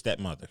up with your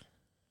stepmother?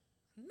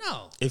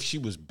 No. If she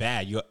was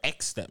bad, your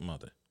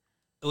ex-stepmother.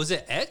 Was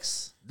it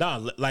X?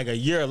 No, like a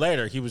year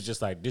later, he was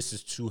just like, this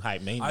is too high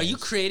maintenance. Are you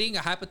creating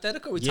a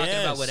hypothetical? Or are we talking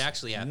about what Yes.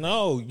 actually happened?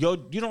 No, you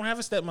don't have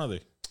a stepmother.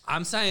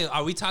 I'm saying,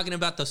 are we talking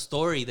about the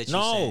story that you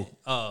No. said?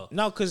 Oh,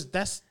 No, because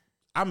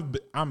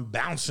I'm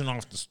bouncing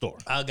off the story.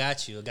 I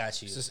got you. It's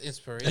just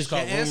inspiration. It's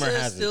called The answer rumor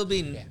is has still it. be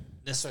Yeah.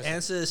 the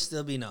answer is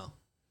still be no.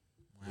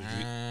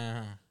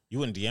 Wow. You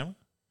wouldn't DM her?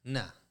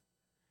 Nah.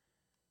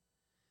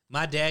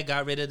 My dad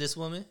got rid of this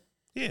woman.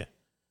 Yeah.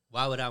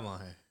 Why would I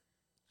want her?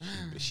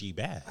 She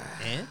bad.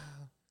 And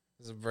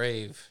It's a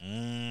brave.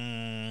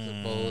 It's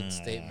a bold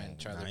statement,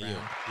 Charlie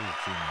Brown.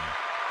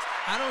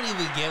 I don't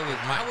even get what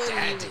My I wouldn't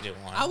dad even,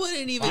 didn't want I her.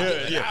 wouldn't even.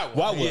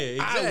 Why would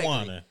Yeah, I exactly.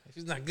 want her? If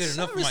he's not good I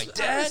enough for my I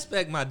dad.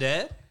 respect my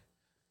dad.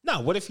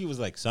 No, what if he was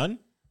like, son,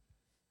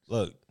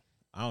 look,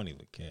 I don't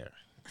even care.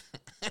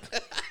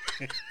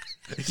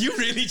 You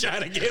really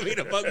trying to get me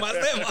to fuck my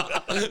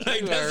stepmom?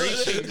 Like,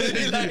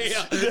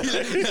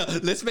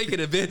 let's make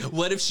it a bit.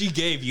 What if she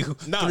gave you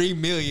 $3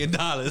 million?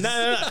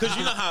 No, because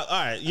you know how.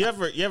 All right, you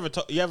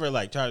ever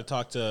like try to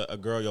talk to a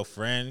girl your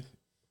friend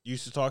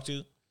used to talk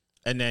to,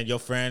 and then your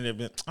friend had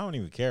been, I don't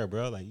even care,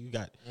 bro. Like you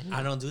got.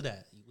 I don't do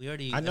that. We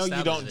already. I know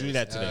you don't do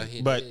that today,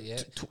 he but did, yeah.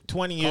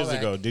 20 years Callback.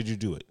 ago, did you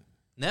do it?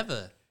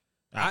 Never.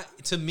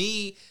 To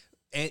me,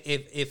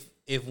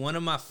 if one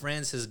of my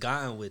friends has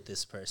gotten with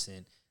this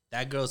person,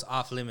 that girl's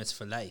off limits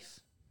for life.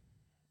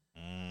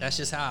 That's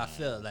just how I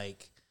feel.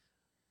 Like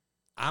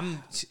and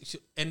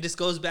this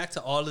goes back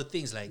to all the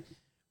things. Like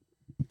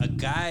a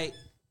guy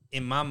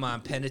in my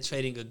mind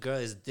penetrating a girl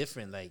is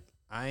different. Like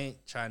I'm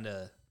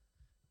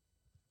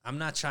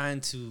not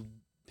trying to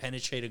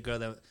penetrate a girl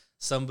that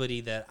somebody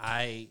that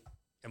I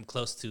am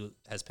close to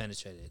has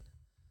penetrated.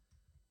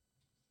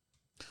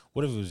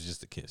 What if it was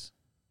just a kiss?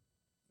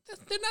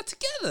 They're not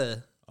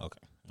together. Okay,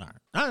 all right.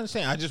 I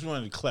understand. I just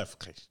wanted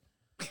clarification.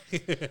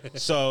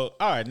 So,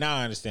 all right, now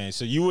I understand.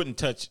 So you wouldn't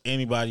touch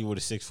anybody with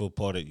a 6-foot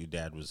pole that your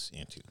dad was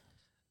into.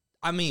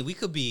 I mean, we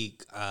could be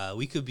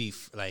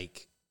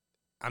like,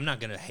 I'm not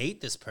gonna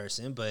hate this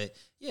person, but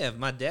yeah, if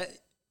my dad,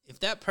 if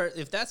that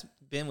person's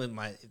been with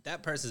my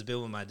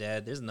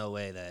dad, there's no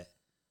way that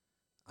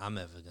I'm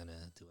ever gonna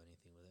do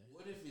anything with her.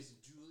 What if it's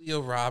Julia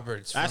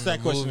Roberts? Ask from that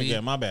the question movie?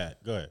 again. My bad.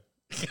 Go ahead.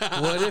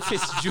 What if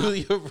it's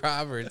Julia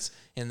Roberts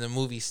in the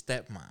movie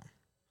Stepmom?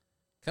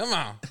 Come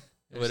on.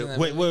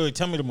 Wait.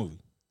 Tell me the movie.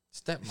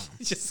 Stepmom.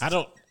 Just I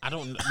don't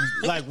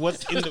like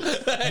what's in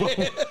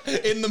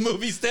the in the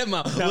movie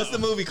Stepmom. What's the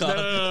movie called?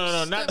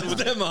 No, not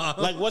Stepmom.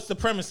 like what's the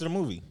premise of the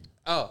movie?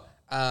 Oh,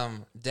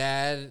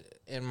 dad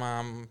and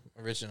mom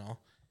original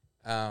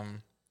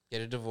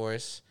get a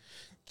divorce,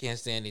 can't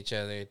stand each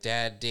other.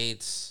 Dad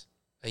dates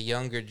a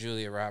younger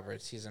Julia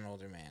Roberts. He's an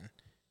older man.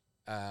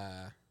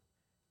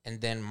 And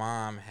then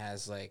mom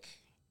has like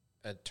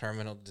a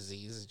terminal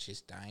disease and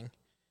she's dying.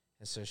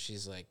 And so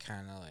she's like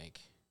kind of like,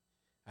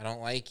 I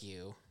don't like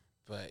you,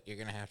 but you're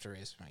going to have to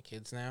raise my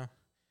kids now.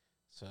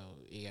 So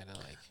you got to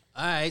like.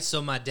 All right,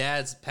 so my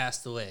dad's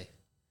passed away.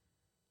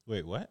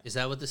 Wait, what? Is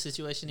that what the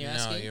situation you're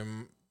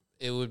asking?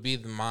 It would be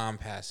the mom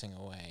passing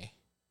away.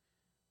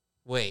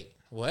 Wait,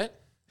 what?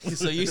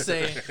 So you're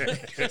saying,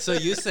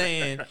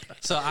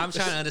 so I'm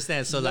trying to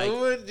understand. So like,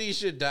 nobody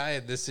should die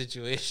in this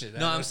situation.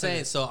 no, I'm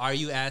saying, so are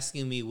you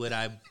asking me would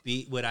I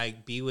be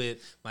with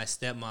my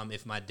stepmom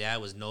if my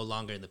dad was no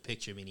longer in the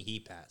picture, meaning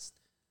he passed?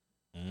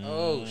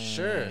 Oh,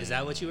 sure. Is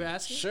that what you were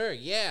asking? Sure,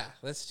 yeah.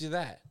 Let's do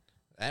that.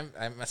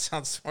 I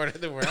sound smarter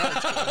than we're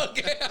on.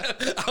 Okay,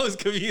 I was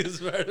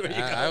confused.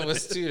 I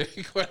was too, to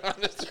be quite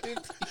honest with you.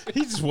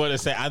 He just wanted to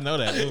say, I know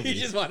that movie.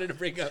 He just wanted to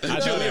bring up I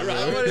know Julia that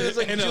Roberts. movie. It was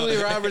like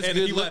Julia Roberts And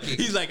good he looking.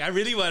 he's like, I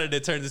really wanted to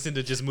turn this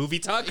into just movie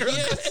talk. Real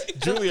Yes. quick.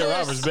 Julia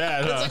Roberts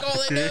bad, huh? That's like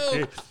all I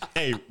know.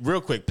 Hey,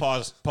 real quick,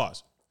 pause.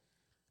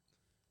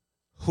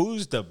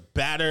 Who's the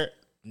badder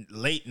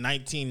late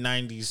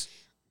 1990s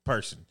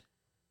person.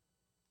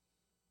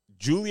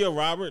 Julia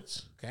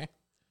Roberts Okay.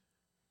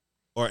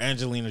 or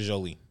Angelina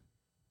Jolie?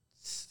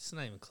 It's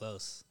not even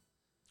close.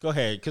 Go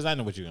ahead, because I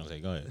know what you're going to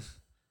say. Go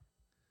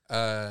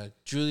ahead.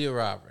 Julia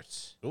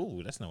Roberts.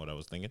 Oh, that's not what I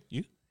was thinking.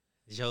 You?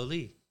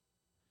 Jolie.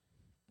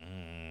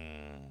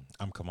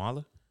 I'm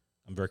Kamala.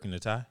 I'm breaking the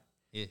tie.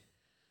 Yeah.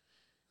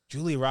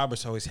 Julia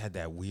Roberts always had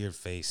that weird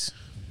face.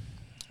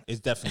 It's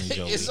definitely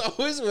Jolie. It's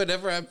always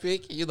whenever I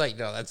pick, you're like,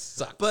 no, that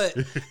sucks. But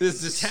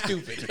This is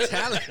stupid.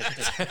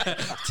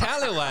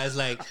 talent wise,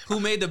 like who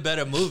made the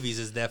better movies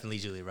is definitely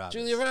Julia Roberts.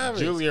 Julia Roberts.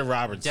 Julia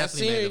Roberts.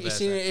 Definitely seen made her- the you best.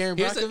 seen Aaron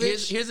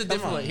Brockovich? Here's a Come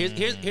different on.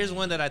 one. Here's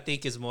one that I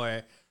think is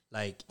more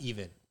like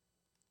even.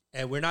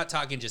 And we're not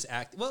talking just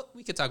act. Well,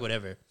 we could talk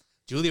whatever.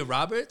 Julia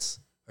Roberts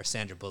or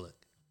Sandra Bullock.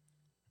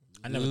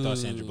 I never thought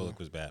Sandra Bullock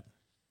was bad.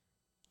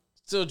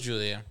 Still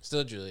Julia.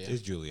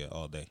 It's Julia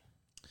all day.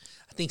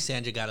 I think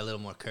Sandra got a little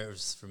more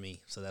curves for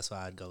me, so that's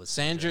why I'd go with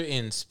Sandra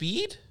in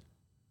Speed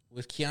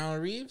with Keanu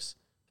Reeves.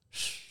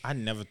 I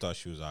never thought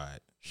she was all right.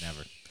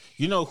 Never.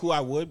 You know who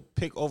I would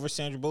pick over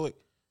Sandra Bullock?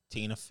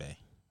 Tina Fey.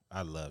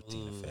 I love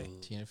Tina Fey.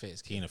 Tina Fey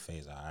is good. Tina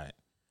Fey's all right.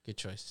 Good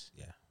choice.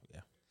 Yeah.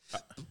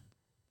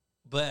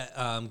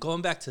 But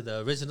going back to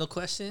the original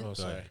question, Oh,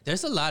 sorry.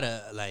 there's a lot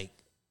of like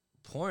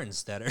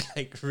porns that are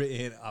like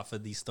written off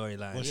of these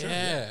storylines. Well, sure,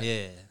 Yeah.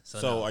 Yeah.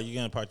 So no. are you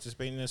gonna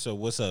participate in this? So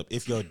what's up?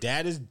 If your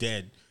dad is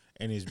dead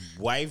and his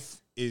wife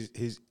is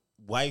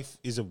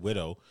a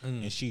widow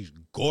and she's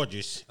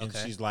gorgeous and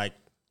Okay. she's like,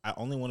 I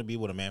only want to be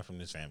with a man from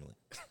this family.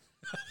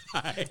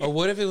 Or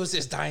what if it was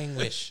his dying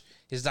wish?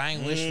 His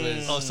dying wish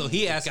was, Oh, so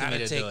he asked me gotta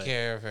to take do it.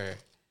 care of her.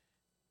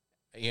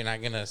 You're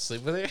not gonna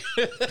sleep with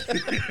her?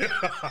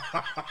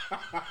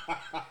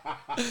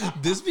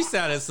 This be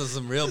sounding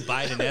some real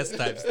Biden-esque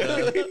type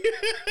stuff.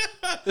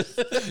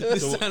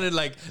 This sounded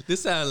like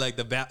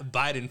the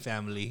Biden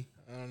family.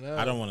 I don't know.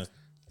 I don't want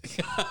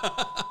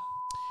to.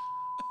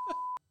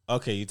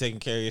 Okay, you taking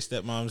care of your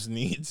stepmom's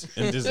needs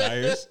and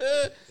desires?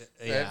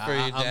 Yeah, For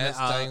your dad's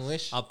dying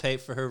wish? I'll pay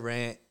for her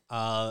rent.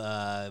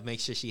 I'll make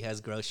sure she has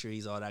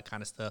groceries, all that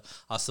kind of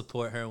stuff. I'll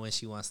support her when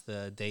she wants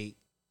to date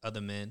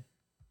other men.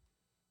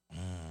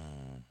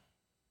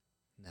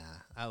 Nah,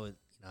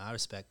 I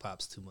respect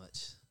Pops too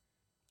much.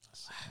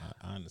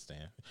 I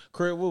understand.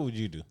 Craig, what would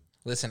you do?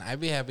 Listen, I'd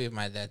be happy if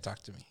my dad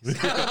talked to me.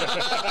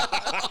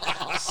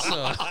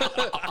 So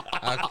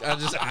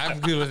I'm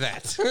good with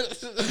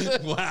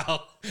that.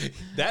 Wow,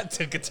 that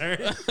took a turn.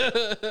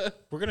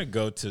 We're gonna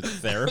go to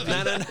therapy.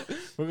 No.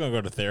 We're gonna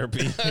go to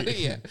therapy.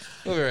 Yeah,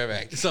 we'll be right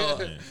back. So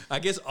I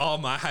guess all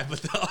the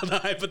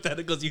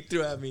hypotheticals you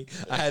threw at me,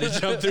 I had to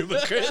jump through.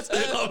 But Chris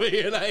over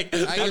here, like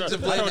I get to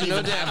play the no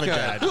have a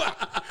dad card.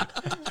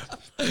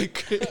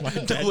 dad. My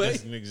dad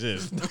doesn't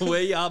exist. the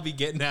way y'all be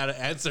getting out of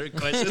answering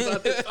questions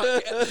on this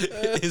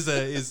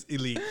podcast is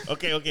elite.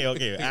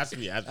 Okay. Ask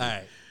me. All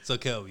right, so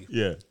Kelby,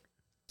 Yeah.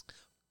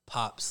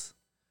 Pops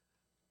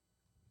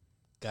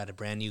got a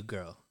brand new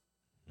girl.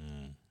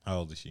 How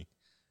old is she?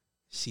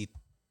 She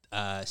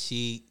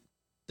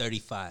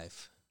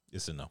 35.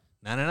 It's a no.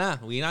 No.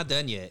 We not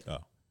done yet. Oh.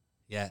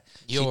 Yeah.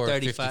 You're she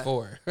 35.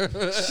 54.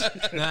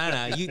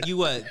 No. You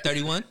what,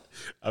 31?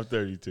 I'm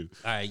 32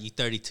 All right, you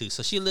 32.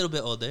 So she a little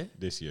bit older.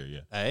 this year. Yeah.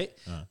 All right.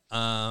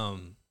 Uh-huh.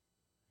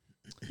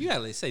 You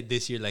gotta say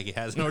this year like it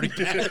hasn't already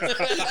passed.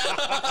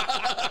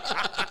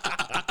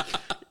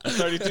 I'm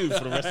 32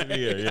 for the rest of the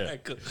year. Yeah.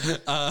 Alright, cool.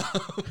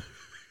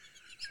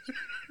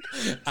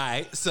 All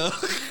right, so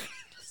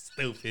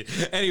stupid.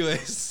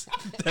 Anyways,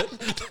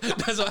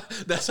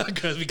 that's why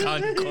girls be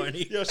calling you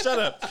corny. Yo, shut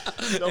up.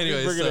 Don't Anyways,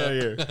 be bringing it out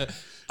here.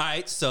 All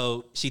right,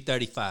 so she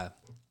 35.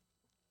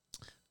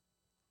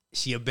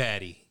 She a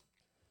baddie,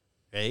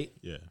 right?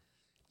 Yeah.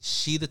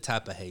 She the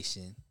type of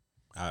Haitian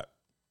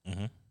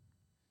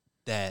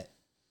that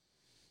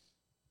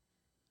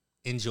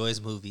enjoys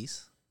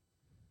movies.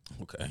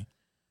 Okay.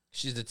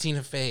 She's the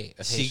Tina Fey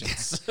of She,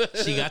 Haitians.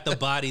 she got the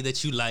body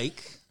that you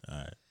like. All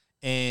right.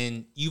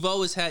 And you've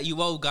always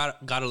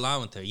got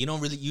along with her. You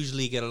don't really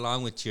usually get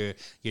along with your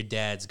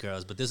dad's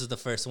girls, but this is the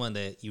first one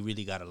that you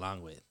really got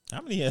along with.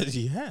 How many has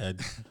he had?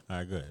 All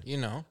right, good. You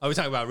know. Are we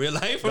talking about real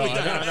life? Or No, we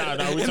talking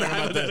no. We're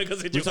hypothetical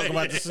talking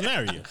about the situation?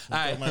 scenario. We're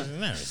All talking about right. the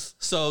scenario.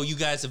 So you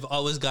guys have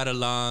always got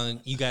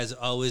along. You guys have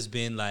always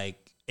been like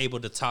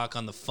able to talk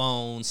on the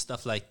phone,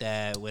 stuff like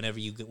that. Whenever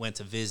you went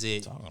to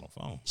visit, Talk on the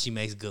phone. she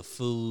makes good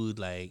food.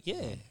 Like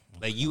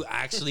like you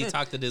actually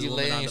talk to this You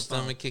woman lay on on your the phone.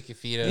 stomach, kick your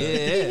feet up.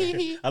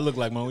 Yeah. I look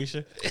like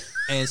Moesha.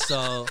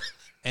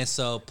 And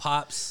so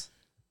Pops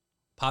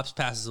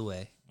passes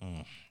away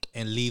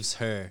and leaves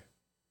her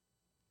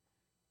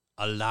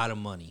a lot of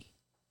money.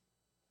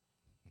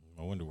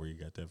 I wonder where you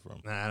got that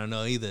from. I don't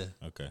know either,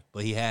 Okay.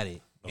 but he had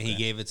it and he Okay.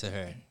 gave it to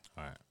her.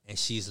 All right. And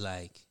she's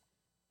like,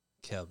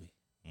 Kelby,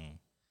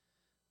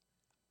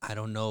 I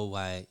don't know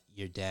why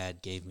your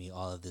dad gave me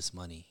all of this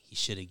money. He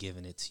should have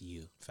given it to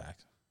you.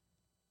 Fact.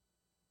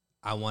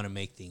 I want to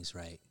make things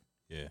right.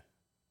 Yeah.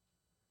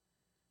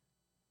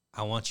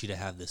 I want you to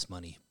have this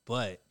money,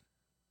 but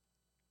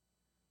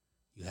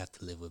you have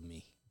to live with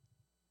me.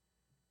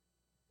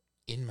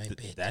 in my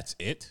bed. That's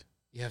it?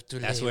 You have to.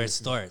 That's lay where it with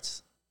me.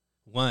 starts.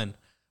 One,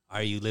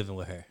 are you living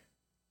with her?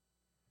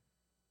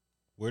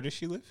 Where does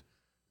she live?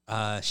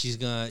 She's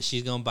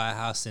gonna buy a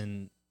house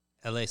in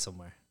L.A.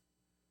 somewhere.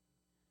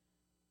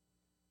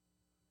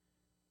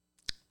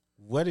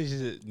 What does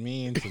it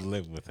mean to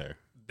live with her?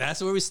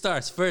 That's where we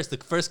start. First, the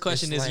first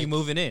question It's is, you like-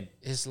 moving in?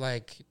 It's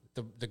like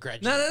the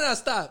graduate. No,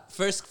 stop.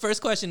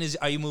 First question is,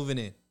 are you moving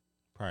in?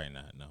 Probably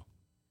not. No,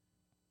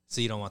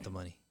 So you don't want the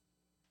money.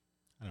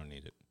 I don't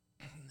need it.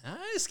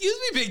 Excuse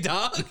me, big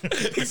dog.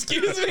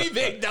 Excuse me,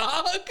 big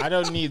dog. I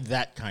don't need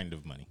that kind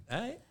of money. All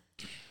right.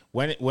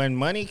 When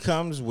money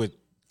comes with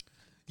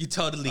You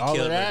totally all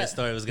killed of where that, the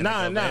story was gonna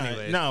go. But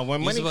anyway, no.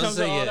 When you money supposed comes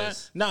to with say all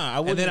yes. that, I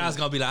wouldn't. And then I was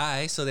gonna be like, all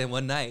right. So then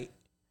one night,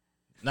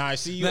 I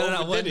see you. no. One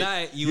overdid it.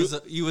 night you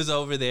was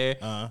over there.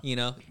 Uh-huh. You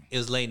know, it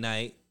was late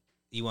night.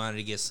 You wanted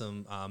to get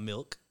some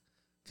milk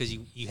because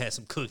you had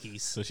some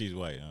cookies. So she's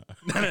white, huh?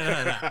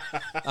 No.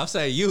 I'm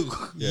saying you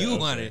okay,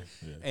 wanted,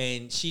 yeah.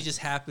 and she just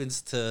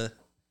happens to,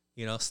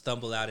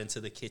 stumble out into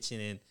the kitchen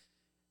and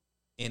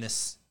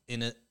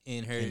in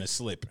her, In a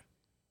slip.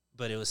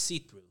 but it was see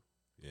through,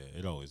 Yeah,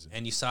 it always is.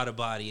 and you saw the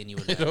body, and you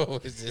were It like,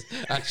 always is.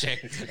 I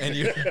checked. and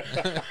you.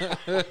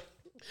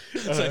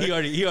 So he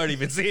already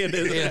been seeing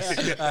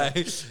this. Yeah. All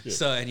right.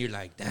 So and you're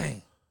like,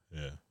 dang,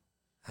 Yeah,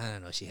 I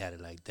don't know, she had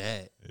it like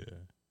that, yeah.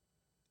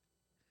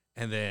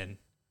 and then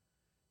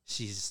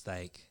she's just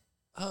like,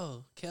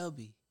 oh,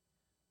 Kelby,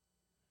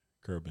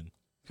 Kerbin.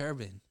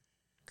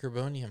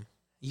 Carbonium.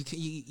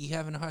 you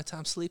having a hard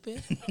time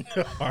sleeping?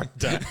 Hard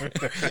time.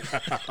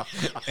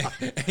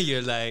 And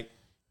you're like,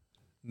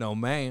 no,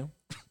 ma'am.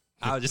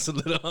 I was just a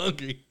little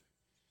hungry.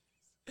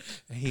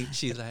 And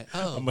she's like,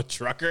 oh. I'm a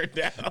trucker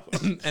now.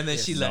 And then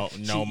she like,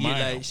 No, you're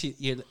ma'am. like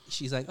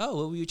she's like, oh,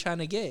 what were you trying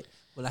to get?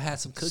 Well, I had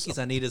some cookies.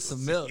 I needed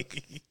some milk.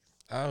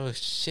 Oh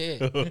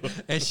shit!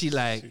 And she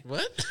like,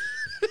 What?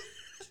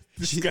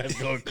 This guy's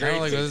going I don't like crazy.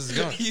 where this is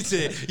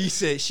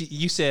going.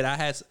 you said I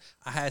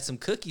had some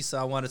cookies, so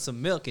I wanted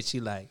some milk. And she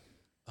like,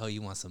 oh,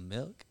 you want some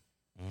milk?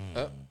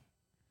 Oh.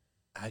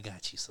 I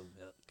got you some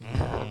milk.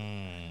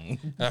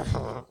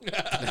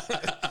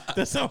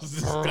 That sounds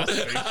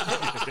disgusting.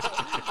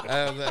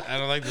 I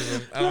don't like this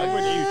one. I don't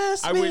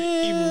like I would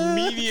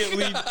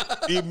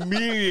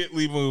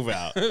immediately move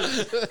out.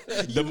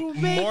 The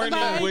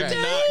morning would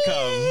not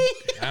come.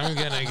 I'm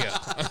gonna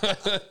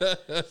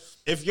go.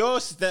 If your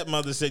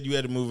stepmother said you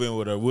had to move in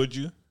with her, would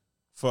you?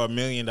 For $1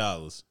 million.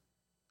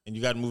 And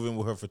you got to move in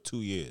with her for 2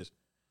 years.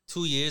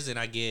 2 years and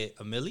I get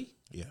a milli?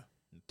 Yeah.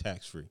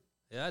 Tax free.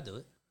 Yeah, I do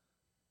it.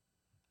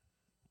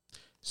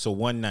 So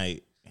one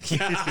night.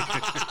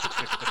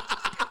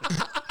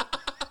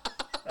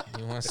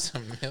 You want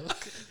some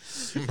milk?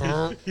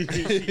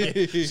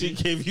 She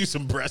gave you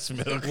some breast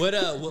milk.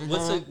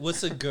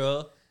 What's a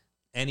girl,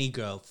 any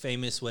girl,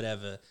 famous,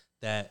 whatever,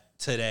 that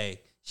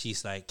today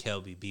she's like,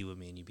 Kelby, be with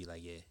me, and you be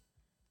like, yeah.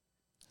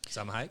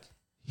 Summer hike?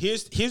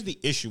 Here's the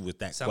issue with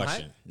that Summer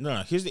question.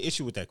 No, here's the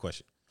issue with that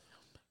question.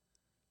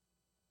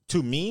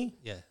 To me,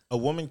 Yeah. a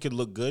woman could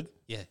look good,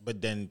 Yeah.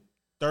 but then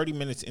 30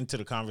 minutes into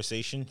the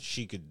conversation,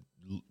 she could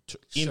Sure.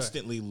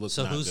 instantly look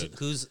So not who's good.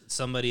 who's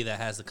somebody that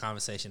has the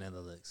conversation and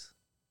the looks?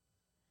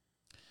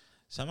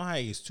 Salma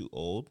Hayek is too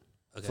old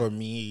Okay. for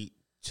me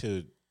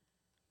to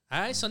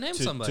All right, so name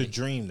somebody. to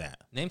dream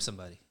that. Name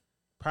somebody.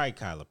 Probably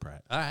Kyla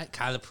Pratt. All right,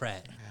 Kyla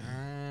Pratt.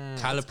 Ah,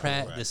 Kyla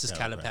Pratt. Pratt, This is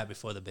Kyla Kyla Pratt. Pratt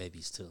before the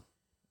babies too.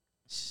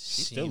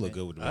 She still look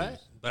good with the All right,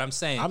 babies. but I'm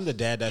saying, I'm the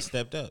dad that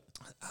stepped up.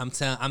 I'm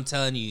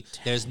telling you,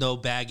 there's no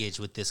baggage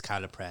with this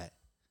Kyla Pratt.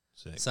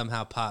 Sick.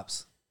 Somehow,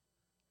 Pops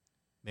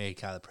married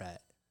Kyla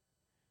Pratt.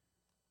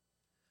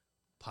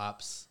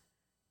 Pops,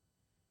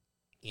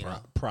 you know,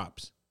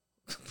 Props.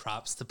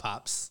 props to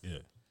Pops. Yeah.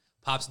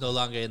 Pops no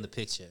longer in the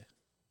picture.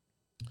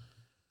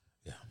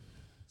 Yeah.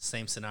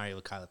 Same scenario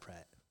with Kyla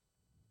Pratt.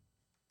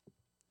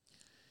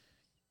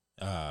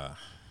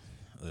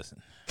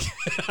 Listen.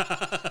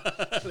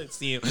 Let's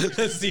see him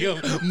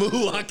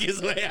moonwalk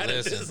his way out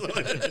of this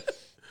one.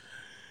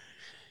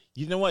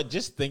 You know what?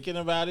 Just thinking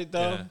about it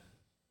though, Yeah.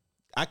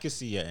 I could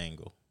see your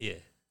angle. Yeah.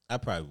 I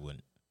probably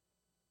wouldn't.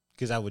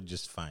 Because I would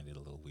just find it a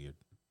little weird.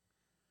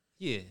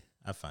 Yeah.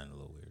 I find it a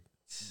little weird.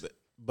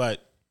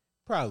 But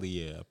probably,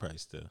 yeah, I probably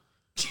still.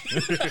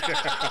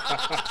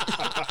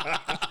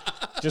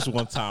 Just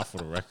one time for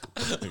the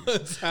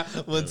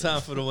record. One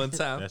time for the one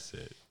time. That's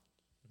it.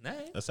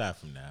 Nice. Aside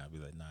from that, I'd be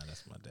like, nah,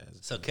 that's my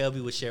dad's. So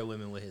Kelby would share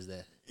women with his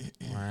dad.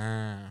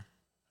 Wow.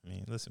 I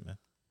mean, listen, man.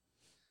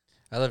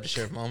 I love to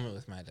share a moment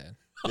with my dad.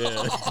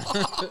 Yeah.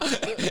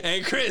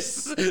 And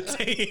Chris with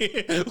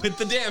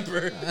the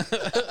damper.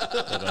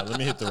 Hold on, let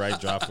me hit the right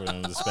drop for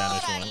him, the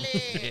Spanish one.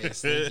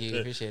 Yes, thank you.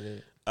 Appreciate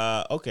it.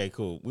 Okay,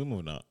 cool. We're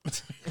moving on.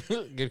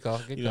 Good call.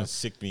 Good You call. done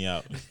sick me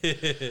out.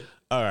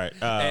 All right.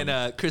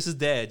 And Chris's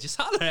dad, just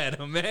holler at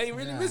him, man. He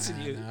really missing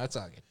you. No, it's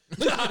all good.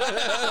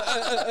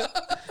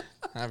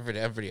 I'm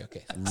pretty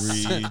okay.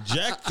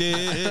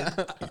 Rejected.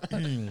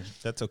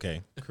 That's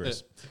okay,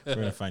 Chris. We're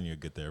gonna find you a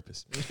good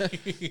therapist.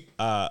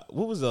 What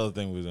was the other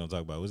thing we was gonna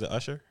talk about? Was it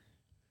Usher?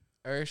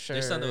 Ursher.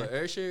 There's something with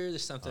Ursher.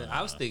 There's something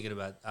I was thinking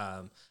about.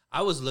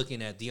 I was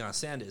looking at Deion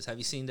Sanders. Have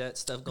you seen that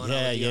stuff going on?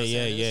 With Deion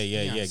Sanders?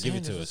 Yeah. Give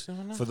it to us.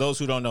 For those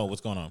who don't know,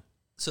 what's going on?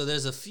 So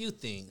there's a few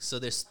things. So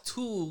there's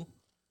two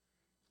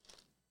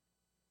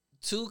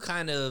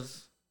kind of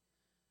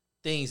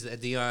things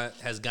that Deion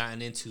has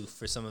gotten into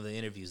for some of the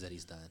interviews that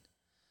he's done.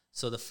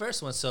 So the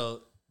first one,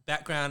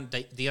 background,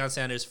 Deion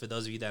Sanders, for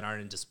those of you that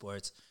aren't into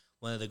sports,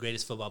 one of the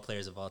greatest football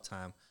players of all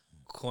time.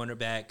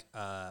 Cornerback,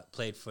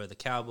 played for the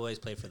Cowboys,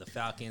 played for the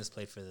Falcons,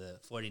 played for the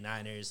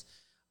 49ers.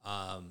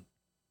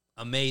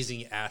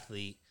 Amazing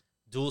athlete,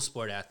 dual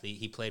sport athlete.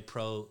 He played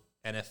pro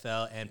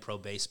NFL and pro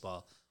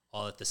baseball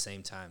all at the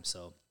same time.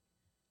 So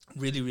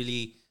really,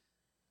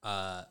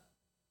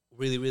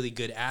 really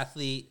good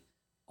athlete.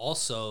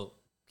 Also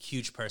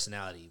huge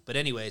personality. But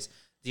anyways,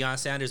 Deion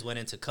Sanders went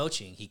into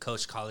coaching. He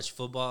coached college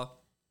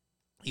football.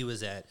 He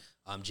was at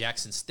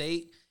Jackson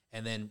State.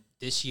 And then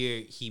this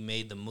year, he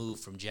made the move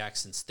from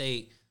Jackson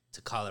State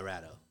to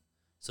Colorado.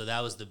 So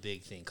that was the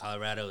big thing.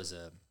 Colorado is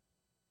a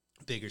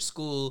bigger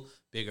school,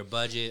 bigger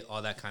budget,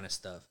 all that kind of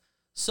stuff.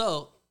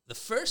 So the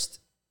first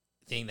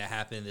thing that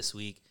happened this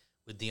week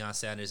with Deion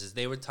Sanders is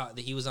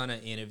he was on an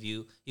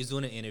interview. He was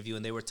doing an interview,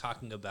 and he was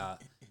talking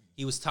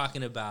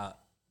about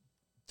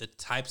the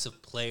types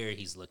of player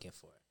he's looking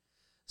for.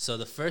 So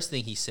the first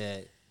thing he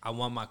said, I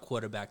want my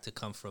quarterback to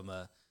come from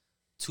a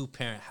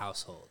 2-parent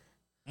household.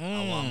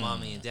 I want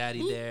mommy and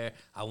daddy there.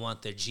 I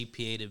want their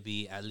GPA to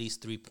be at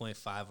least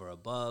 3.5 or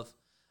above.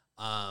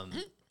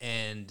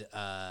 And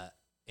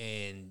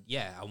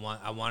yeah, I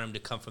want him to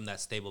come from that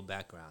stable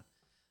background.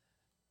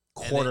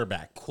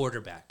 Quarterback,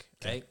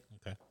 right?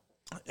 Okay.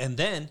 And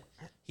then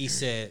he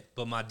said,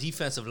 but my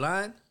defensive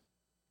line,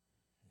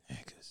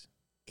 Niggas.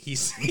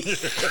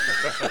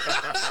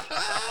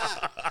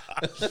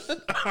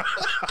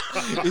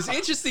 It's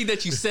interesting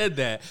that you said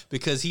that,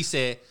 because he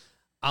said,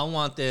 I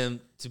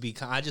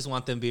just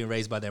want them being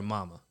raised by their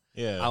mama.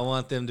 Yeah. I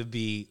want them to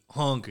be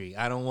hungry.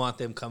 I don't want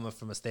them coming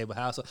from a stable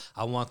household.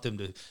 I want them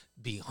to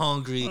be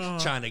hungry,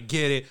 trying to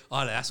get it.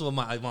 All that. That's what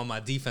I want my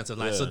defensive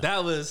line. Yeah. So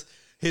that was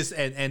his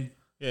and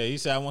Yeah, he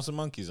said I want some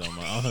monkeys on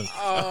my own.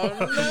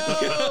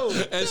 Oh no!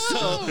 and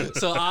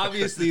so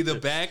obviously the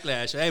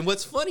backlash. And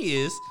what's funny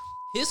is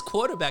his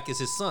quarterback is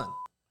his son.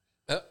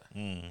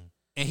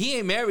 And he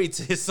ain't married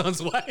to his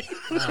son's wife.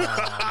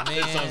 Oh, man.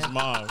 His son's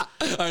mom.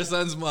 Our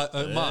son's mom.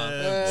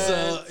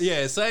 So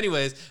yeah. So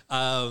anyways,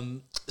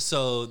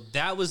 so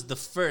that was the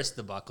first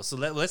debacle. So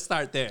let's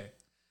start there.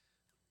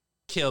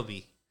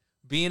 Kilby,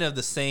 being of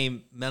the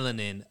same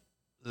melanin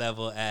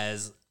level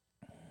as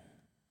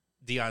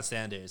Deion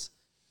Sanders,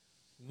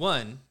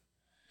 one,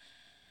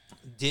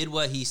 is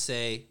what he's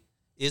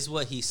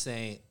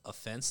saying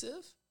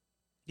offensive?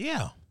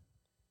 Yeah.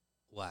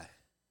 Why?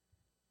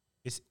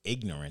 It's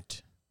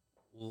ignorant.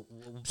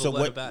 But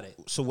what about it?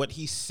 So what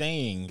he's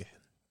saying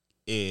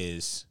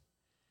is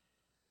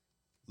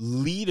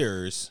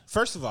leaders,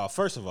 first of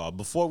all,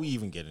 before we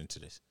even get into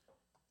this,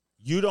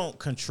 you don't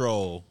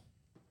control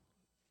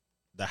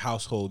the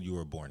household you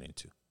were born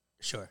into.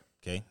 Sure.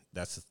 Okay?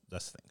 That's the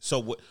thing. So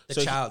what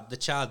The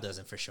child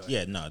doesn't, for sure.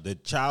 Yeah, no, the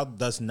child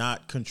does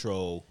not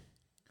control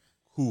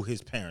who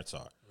his parents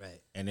are.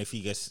 Right. And if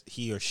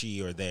he or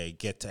she or they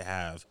get to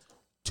have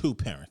 2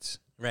 parents,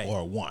 right,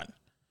 or 1.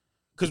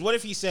 Because what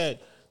if he said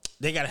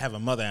they got to have a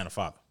mother and a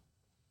father?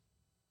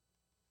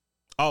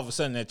 All of a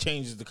sudden, that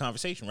changes the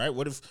conversation, right?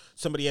 What if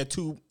somebody had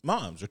 2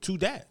 moms or 2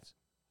 dads,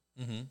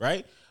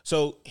 right?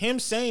 So him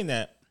saying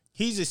that,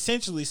 he's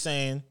essentially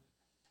saying,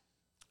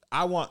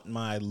 I want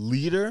my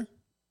leader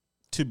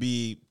to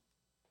be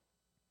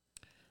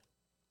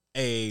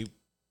a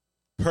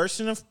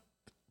person of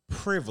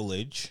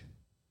privilege.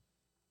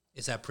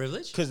 Is that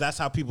privilege? Because that's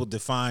how people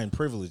define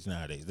privilege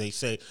nowadays. They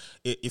say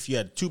if you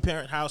had a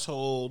 2-parent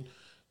household,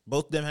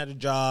 both of them had a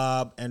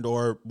job, and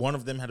or one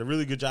of them had a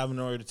really good job in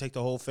order to take care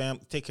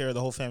of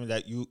the whole family,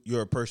 that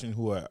you're a person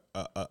who are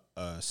a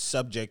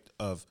subject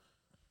of,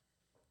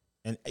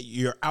 and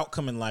your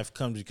outcome in life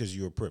comes because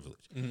you're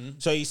privileged.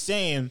 So he's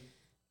saying,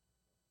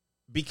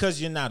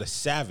 because you're not a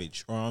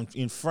savage, or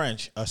in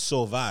French, a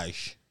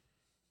sauvage,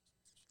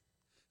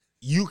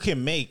 you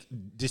can make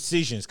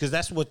decisions, because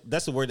that's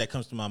the word that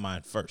comes to my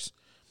mind first.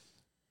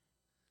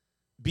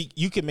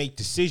 You can make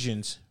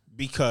decisions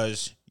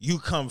because you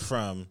come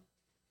from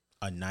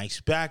a nice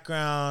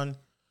background.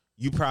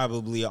 You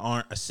probably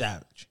aren't a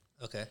savage.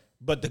 Okay.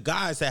 But the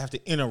guys that have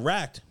to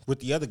interact with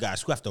the other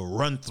guys, who have to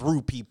run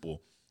through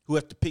people, who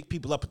have to pick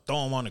people up and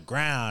throw them on the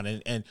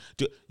ground,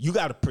 you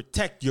got to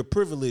protect your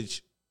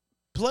privileged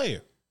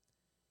player.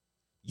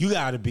 You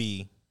got to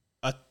be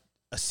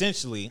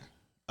essentially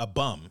a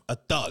bum, a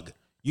thug.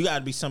 You got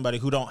to be somebody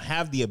who don't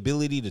have the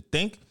ability to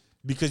think,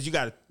 because you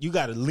got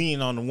to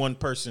lean on the one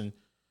person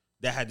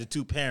that had the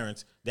 2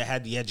 parents, that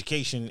had the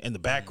education and the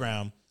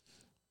background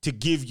to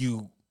give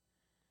you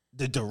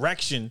the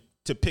direction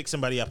to pick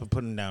somebody up and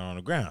put them down on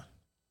the ground.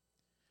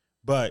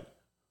 But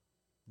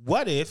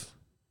what if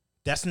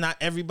that's not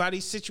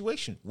everybody's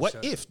situation? What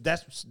if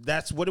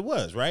that's what it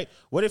was, right?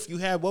 What if you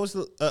had,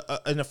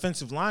 an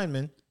offensive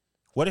lineman?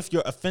 What if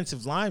your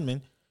offensive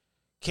lineman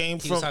came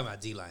He from. was talking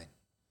about D-line.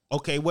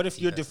 Okay, what if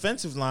your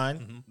defensive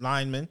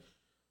lineman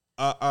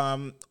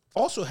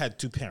also had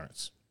two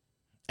parents,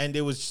 and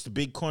there was just a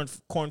big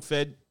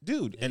corn-fed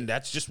dude, and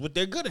that's just what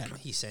they're good at.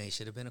 He's saying he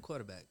should have been a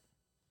quarterback.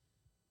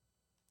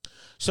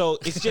 So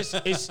it's just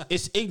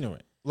it's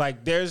ignorant.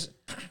 Like there's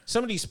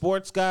some of these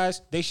sports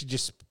guys, they should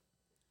just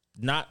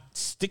not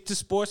stick to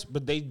sports,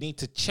 but they need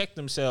to check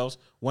themselves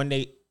when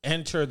they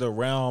enter the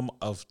realm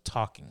of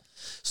talking.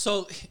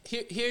 So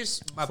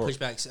here's my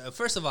pushback.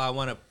 First of all,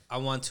 I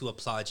want to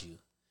applaud you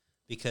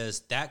because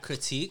that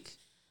critique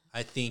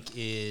I think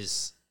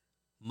is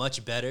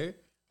much better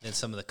than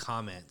some of the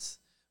comments,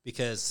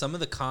 because some of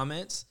the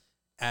comments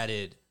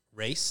added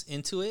race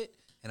into it,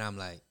 and I'm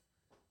like,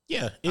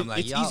 yeah,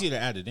 it's easy to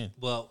add it in.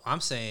 Well, I'm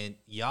saying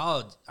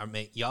y'all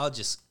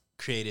just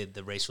created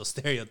the racial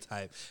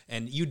stereotype,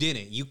 and you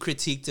didn't. You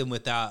critiqued him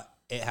without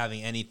it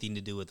having anything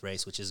to do with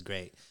race, which is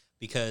great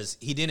because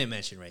he didn't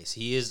mention race.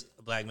 He is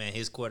a black man.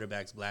 His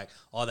quarterback's black.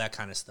 All that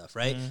kind of stuff,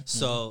 right? Mm-hmm.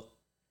 So,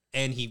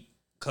 and he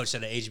coached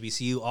at a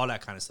HBCU, all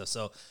that kind of stuff.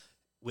 So,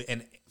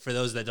 and for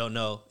those that don't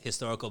know,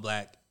 historical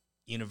black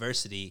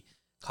university,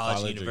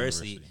 college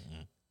university.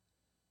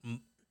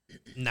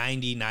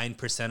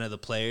 99% of the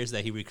players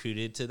that he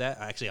recruited to that,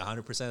 actually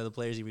 100% of the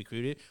players he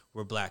recruited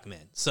were black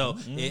men. So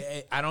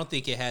I don't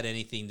think it had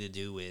anything to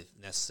do with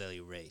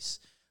necessarily race.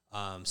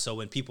 So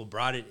when people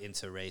brought it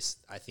into race,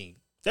 I think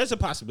there's a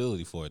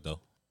possibility for it though.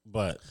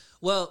 But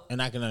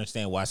and I can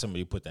understand why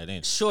somebody put that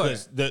in. Sure.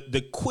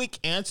 The quick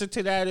answer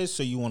to that is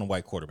so you want a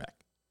white quarterback.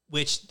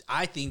 Which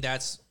I think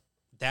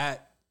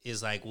that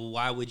is like, well,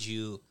 why would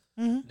you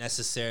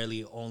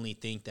necessarily only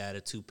think that a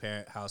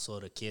 2-parent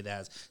household, a kid that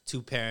has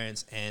 2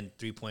 parents and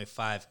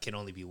 3.5 can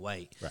only be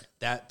white? Right.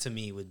 That to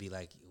me would be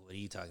like, what are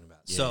you talking about?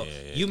 Yeah,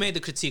 you made the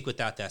critique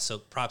without that, so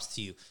props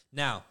to you.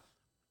 Now,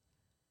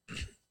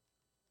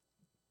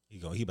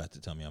 he about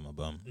to tell me I'm a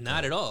bum.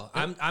 Not at all.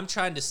 I'm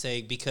trying to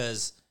say,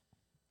 because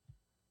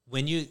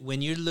when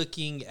you're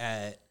looking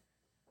at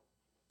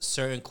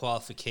certain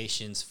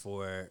qualifications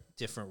for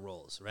different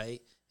roles,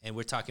 right? And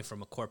we're talking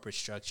from a corporate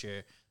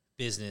structure,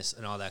 business,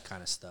 and all that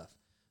kind of stuff.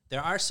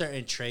 There are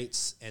certain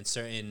traits and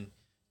certain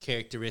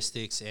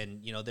characteristics,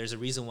 and there's a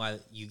reason why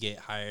you get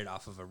hired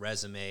off of a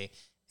resume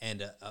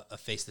and a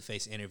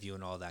face-to-face interview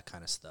and all that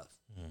kind of stuff.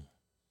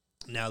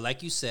 Now,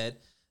 like you said,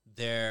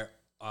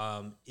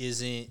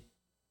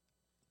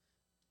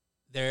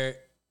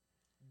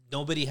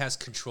 nobody has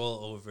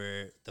control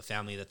over the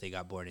family that they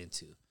got born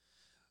into,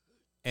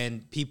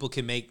 and people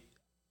can make,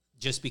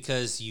 just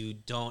because you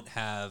don't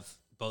have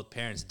both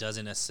parents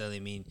doesn't necessarily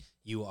mean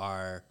you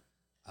are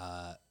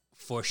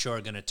for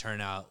sure going to turn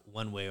out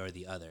one way or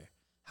the other.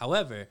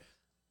 However,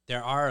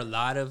 there are a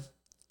lot of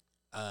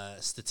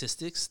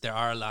statistics. There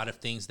are a lot of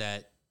things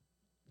that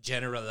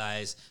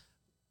generalize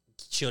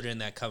children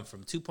that come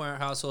from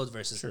 2-parent households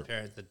versus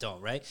parents that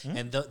don't, right? Mm-hmm.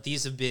 And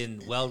these have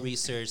been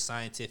well-researched,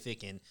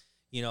 scientific, and,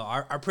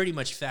 are pretty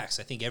much facts.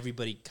 I think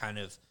everybody kind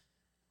of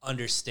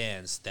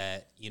understands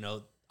that,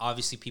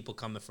 obviously people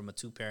coming from a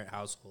 2-parent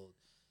household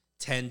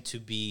tend to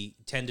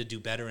do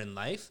better in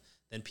life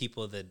than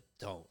people that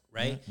don't,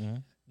 right? Mm-hmm.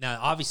 Now,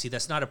 obviously,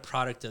 that's not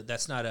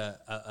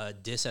a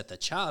diss at the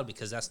child,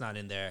 because that's not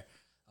in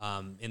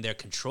their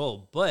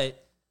control.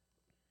 But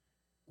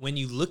when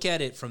you look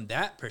at it from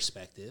that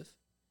perspective,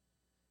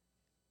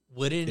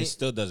 it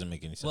still doesn't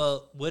make any sense?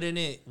 Well, wouldn't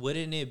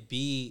it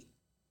be,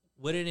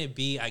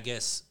 I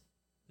guess,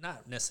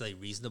 not necessarily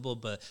reasonable,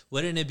 but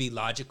wouldn't it be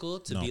logical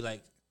to be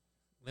like,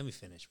 let me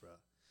finish, bro.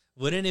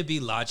 Wouldn't it be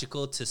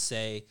logical to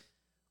say,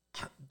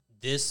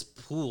 this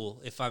pool,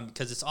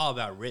 because it's all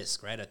about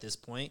risk, right? At this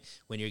point,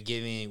 when you're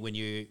giving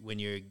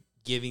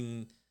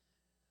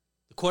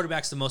the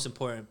quarterback's the most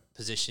important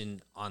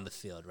position on the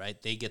field,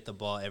 right? They get the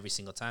ball every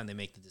single time. They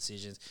make the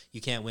decisions. You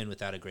can't win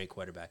without a great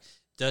quarterback.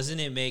 Doesn't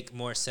it make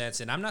more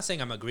sense? And I'm not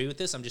saying I'm agree with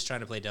this. I'm just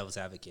trying to play devil's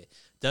advocate.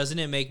 Doesn't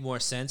it make more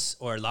sense,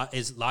 or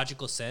is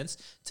logical sense,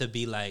 to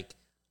be like,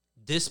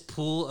 this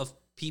pool of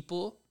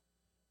people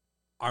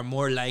are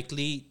more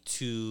likely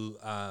to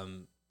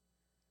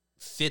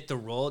fit the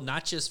role,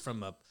 not just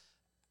from a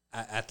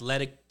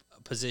athletic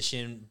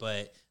position,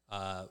 but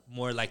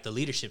more like the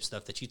leadership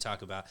stuff that you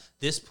talk about.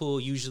 This pool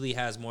usually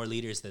has more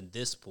leaders than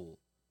this pool.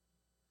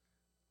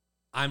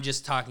 I'm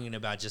just talking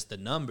about just the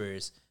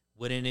numbers.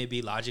 Wouldn't it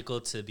be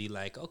logical to be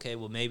like, okay,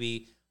 well,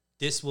 maybe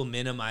this will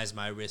minimize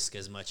my risk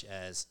as much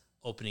as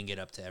opening it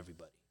up to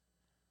everybody?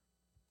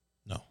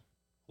 No.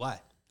 Why?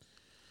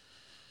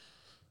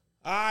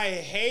 I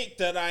hate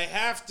that I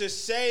have to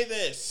say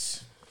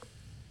this,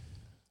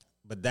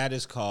 but that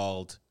is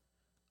called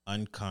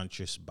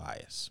unconscious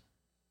bias.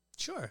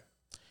 Sure.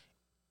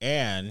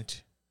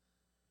 And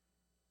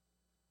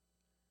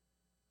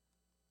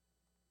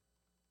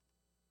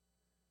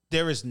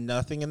there is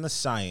nothing in the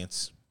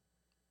science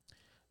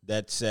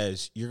that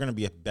says you're going to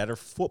be a better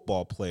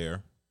football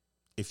player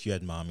if you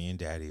had mommy and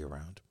daddy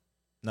around.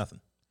 Nothing.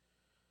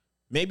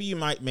 Maybe you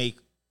might make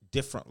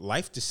different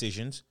life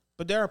decisions,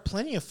 but there are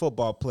plenty of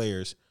football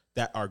players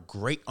that are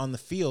great on the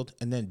field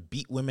and then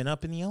beat women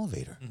up in the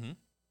elevator. Mm-hmm.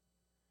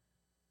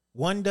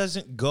 One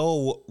doesn't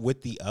go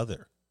with the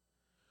other.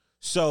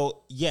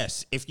 So,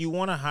 yes, if you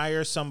want to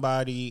hire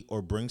somebody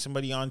or bring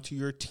somebody onto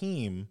your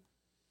team,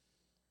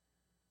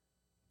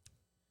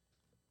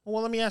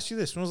 well, let me ask you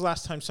this. When was the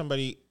last time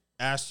somebody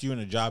asked you in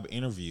a job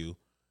interview,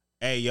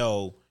 hey,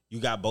 yo, you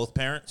got both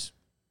parents?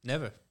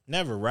 Never.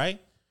 Never,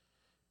 right?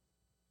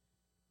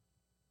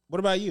 What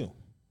about you?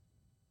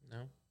 No.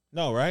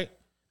 No, right?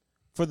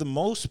 For the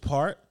most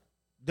part,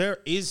 there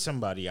is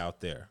somebody out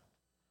there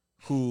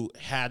who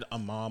had a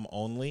mom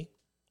only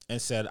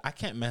and said, I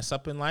can't mess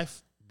up in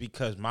life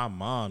because my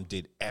mom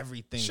did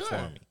everything for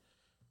me.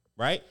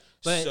 Right?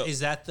 But is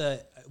that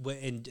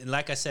and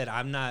like I said,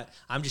 I'm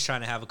just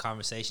trying to have a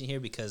conversation here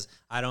because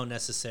I don't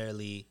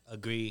necessarily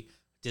agree,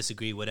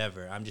 disagree,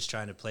 whatever. I'm just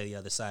trying to play the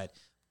other side.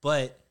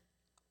 But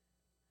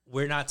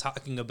we're not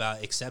talking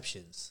about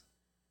exceptions.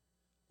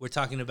 We're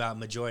talking about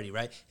majority,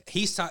 right?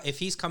 If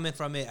he's coming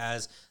from it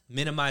as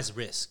minimize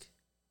risk.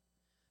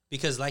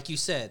 Because like you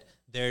said,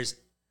 there's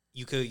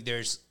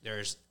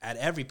at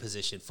every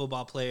position,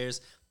 football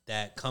players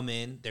that come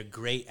in, they're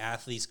great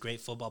athletes, great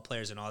football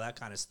players and all that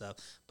kind of stuff,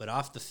 but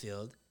off the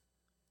field,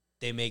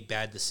 they make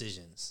bad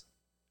decisions,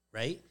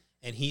 right?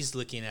 And he's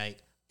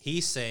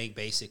saying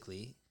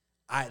basically,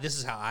 this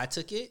is how I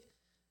took it,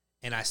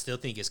 and I still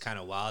think it's kind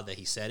of wild that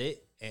he said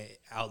it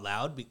out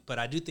loud, but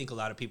I do think a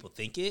lot of people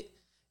think it,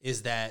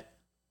 is that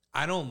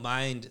I don't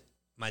mind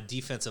my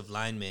defensive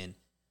linemen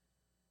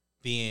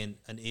being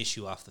an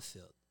issue off the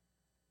field.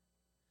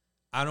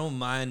 I don't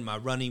mind my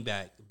running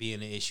back being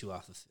an issue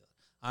off the field.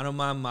 I don't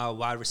mind my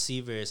wide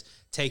receivers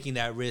taking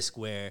that risk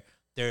where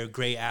they're a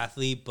great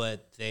athlete,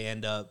 but they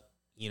end up,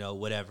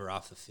 whatever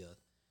off the field.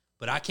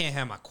 But I can't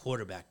have my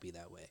quarterback be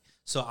that way.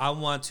 So I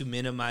want to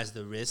minimize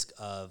the risk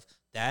of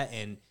that.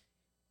 And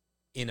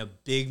in a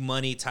big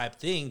money type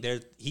thing,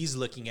 he's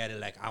looking at it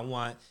like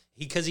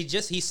he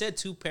said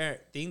 2-parent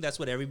thing. That's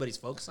what everybody's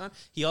focused on.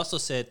 He also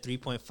said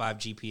 3.5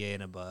 GPA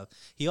and above.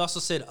 He also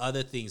said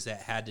other things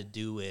that had to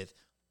do with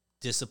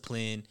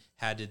discipline,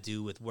 had to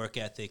do with work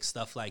ethic,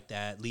 stuff like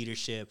that,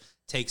 leadership,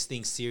 takes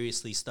things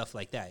seriously, stuff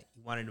like that.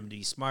 He wanted him to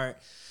be smart,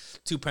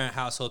 2-parent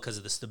household because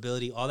of the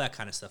stability, all that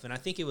kind of stuff. And I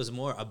think it was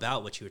more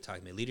about what you were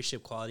talking about,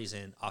 leadership qualities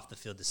and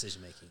off-the-field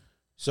decision-making.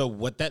 So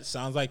what that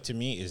sounds like to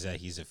me is that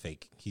he's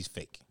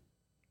fake.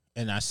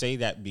 And I say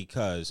that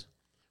because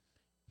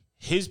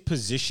his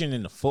position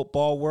in the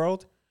football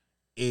world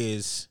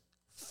is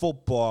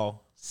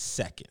football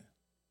second,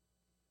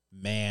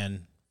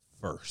 man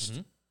first.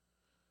 Mm-hmm.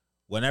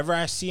 Whenever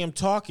I see him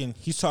talking,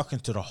 he's talking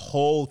to the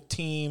whole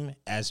team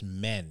as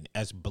men,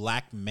 as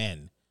black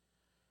men.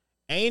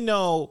 I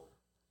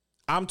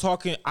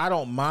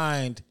don't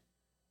mind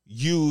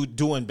you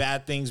doing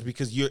bad things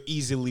because you're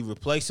easily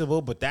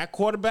replaceable, but that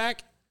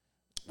quarterback,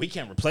 we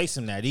can't replace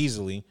him that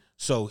easily.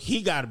 So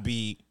he got to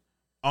be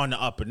on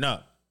the up and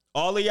up.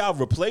 All of y'all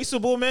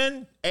replaceable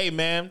men, hey,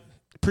 man,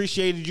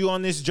 appreciated you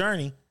on this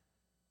journey.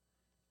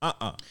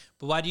 But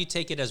why do you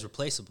take it as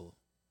replaceable?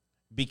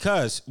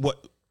 Because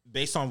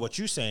based on what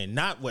you're saying,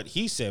 not what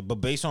he said, but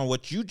based on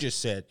what you just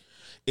said,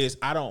 is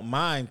I don't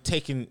mind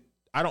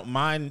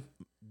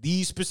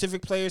these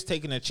specific players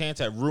taking a chance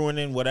at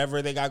ruining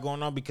whatever they got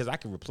going on because I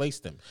can replace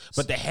them.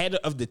 But the head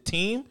of the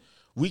team,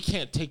 we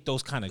can't take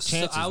those kind of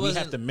chances. We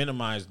have to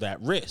minimize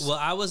that risk. Well,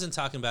 I wasn't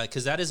talking about it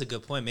because that is a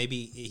good point.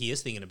 Maybe he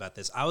is thinking about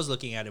this. I was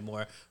looking at it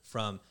more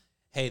from,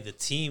 hey, the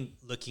team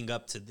looking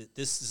up to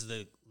this is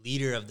the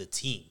leader of the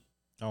team.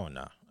 Oh,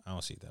 no. I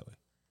don't see it that way.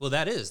 Well,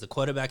 that is. The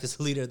quarterback is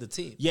the leader of the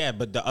team. Yeah,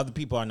 but the other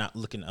people are not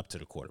looking up to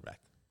the quarterback.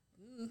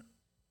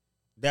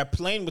 They're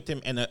playing with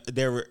him, and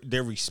they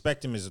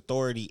respect him as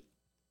authority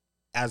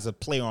as a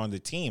player on the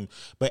team.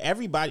 But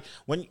everybody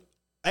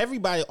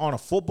on a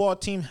football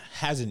team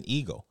has an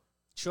ego.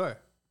 Sure.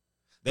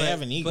 They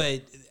have an ego.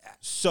 But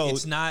so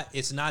it's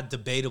not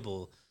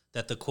debatable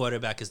that the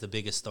quarterback is the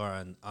biggest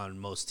star on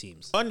most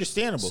teams.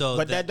 Understandable. So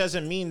but that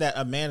doesn't mean that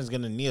a man is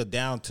going to kneel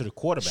down to the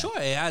quarterback. Sure,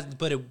 it has,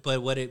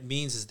 but what it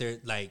means is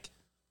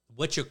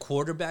what your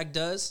quarterback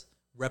does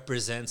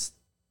represents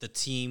the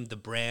team, the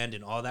brand,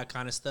 and all that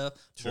kind of stuff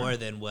more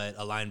than what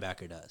a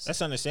linebacker does.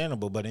 That's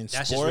understandable, but in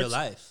sports, just real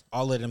life.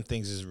 All of them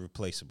things is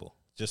replaceable,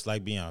 just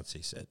like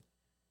Beyonce said.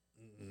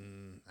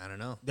 I don't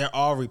know. They're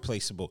all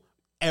replaceable.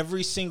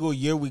 Every single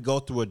year we go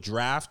through a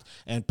draft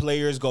and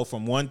players go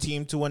from one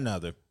team to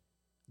another.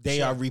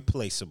 They are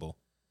replaceable.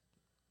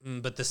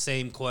 But the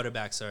same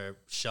quarterbacks are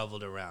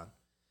shoveled around.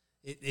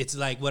 It's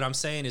like what I'm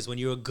saying is when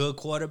you're a good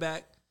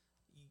quarterback,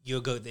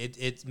 you're good.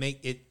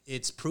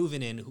 It's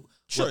proven in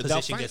what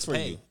position gets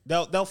paid.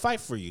 They'll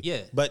fight for you. Yeah,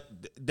 but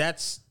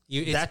that's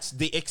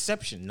the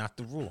exception, not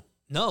the rule.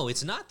 No,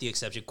 it's not the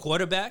exception.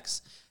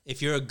 Quarterbacks,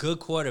 if you're a good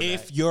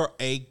quarterback,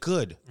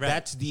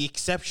 that's the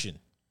exception.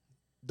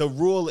 The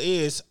rule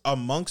is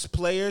amongst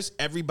players,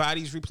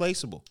 everybody's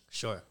replaceable.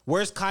 Sure.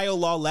 Where's Kyle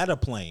Lauletta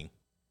playing?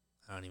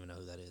 I don't even know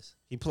who that is.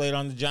 He played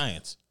on the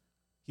Giants.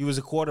 He was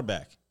a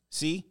quarterback.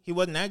 See, he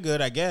wasn't that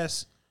good, I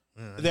guess.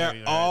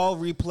 They're all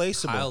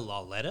replaceable. Kyle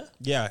Lauletta?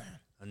 Yeah.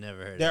 I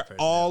never heard.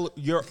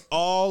 You're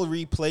all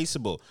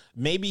replaceable.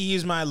 Maybe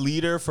he's my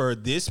leader for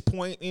this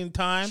point in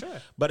time,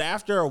 Sure. but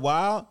after a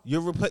while,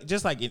 you're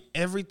just like in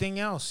everything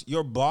else.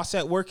 Your boss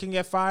at work can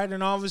get fired,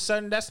 and all of a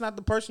sudden, that's not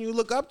the person you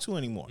look up to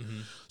anymore.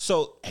 Mm-hmm.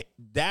 So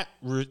that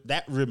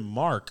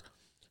remark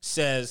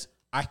says,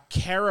 I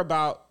care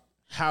about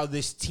how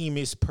this team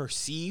is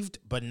perceived,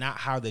 but not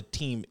how the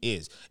team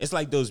is. It's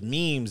like those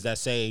memes that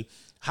say,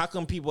 how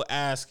come people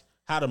ask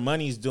how the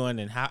money's doing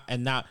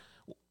and not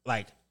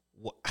like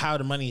how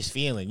the money's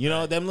feeling? You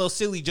know, them little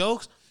silly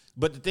jokes.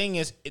 But the thing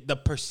is, the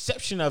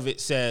perception of it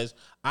says,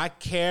 I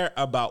care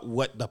about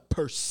what the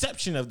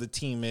perception of the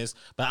team is,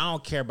 but I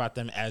don't care about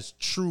them as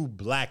true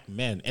black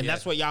men. And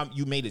that's what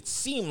you made it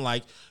seem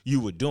like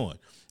you were doing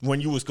when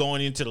you was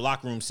going into the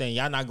locker room saying,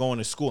 y'all not going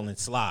to school in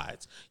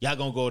slides. Y'all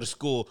going to go to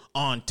school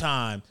on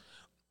time.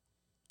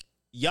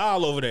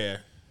 Y'all over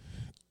there,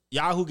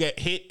 y'all who get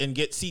hit and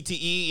get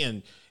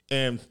CTE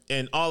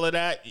and all of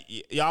that,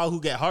 y'all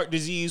who get heart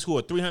disease, who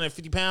are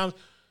 350 pounds,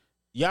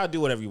 y'all do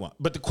whatever you want.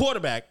 But the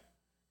quarterback,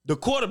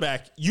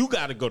 you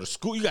got to go to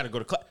school. You got to go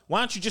to class. Why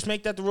don't you just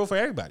make that the rule for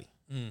everybody?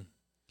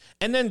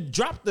 And then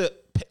drop the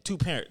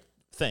two-parent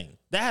thing.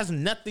 That has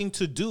nothing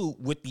to do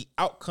with the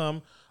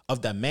outcome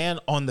of the man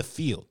on the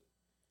field.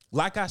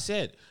 Like I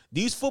said,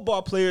 these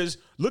football players,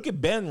 look at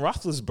Ben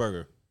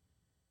Roethlisberger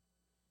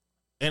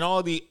and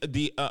all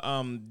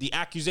the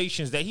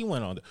accusations that he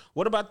went on.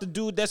 What about the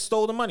dude that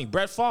stole the money,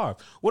 Brett Favre?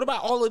 What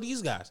about all of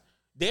these guys?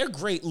 They're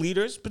great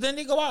leaders, but then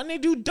they go out and they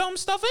do dumb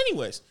stuff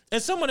anyways.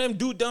 And some of them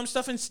do dumb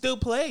stuff and still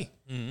play.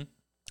 Mm-hmm.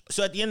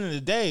 So at the end of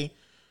the day,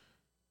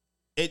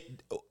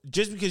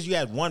 just because you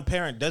had one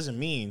parent doesn't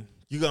mean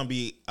you're gonna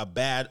be a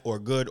bad or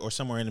good or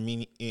somewhere in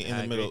the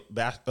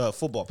middle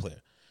football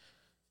player.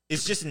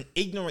 It's just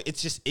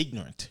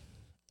ignorant.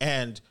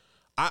 And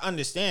I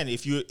understand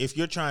if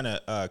you're trying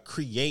to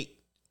create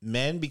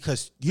men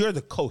because you're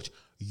the coach.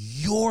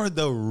 You're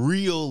the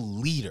real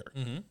leader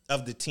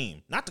of the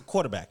team, not the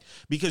quarterback,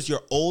 because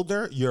you're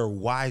older, you're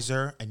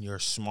wiser, and you're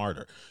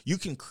smarter. You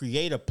can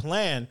create a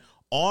plan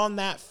on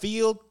that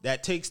field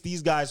that takes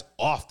these guys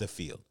off the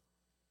field.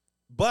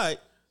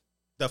 But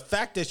the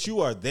fact that you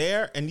are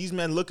there and these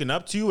men looking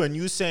up to you and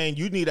you saying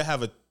you need to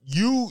have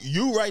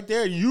you right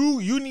there,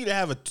 you need to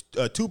have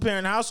a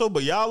two-parent household,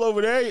 but y'all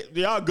over there,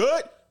 y'all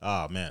good?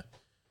 Oh, man.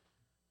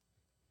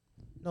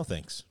 No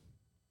thanks.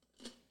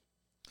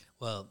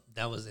 Well,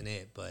 that wasn't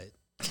it, but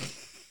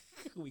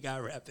we got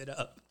to wrap it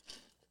up.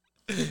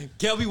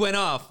 Kelby went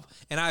off,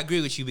 and I agree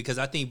with you because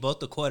I think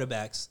both the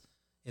quarterbacks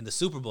in the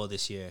Super Bowl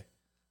this year,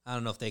 I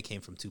don't know if they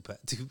came from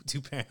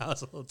two-parent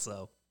households.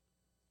 So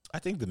I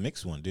think the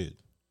mixed one did.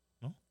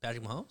 No?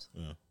 Patrick Mahomes?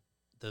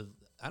 Yeah.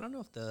 I don't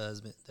know if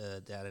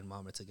the dad and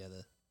mom are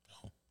together.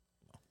 No.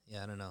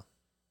 Yeah, I don't know.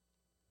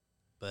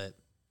 But,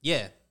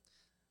 yeah,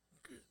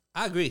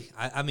 I agree.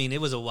 I mean, it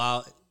was a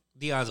wild –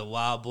 Deion's a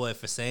wild boy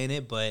for saying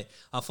it, but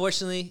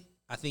unfortunately,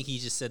 I think he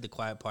just said the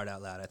quiet part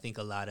out loud. I think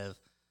a lot of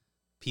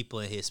people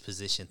in his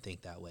position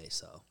think that way.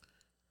 So,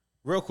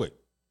 real quick,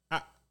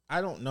 I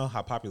don't know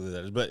how popular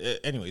that is, but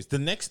anyways, the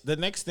next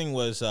thing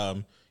was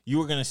you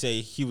were gonna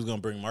say he was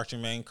gonna bring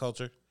marching band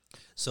culture.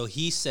 So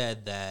he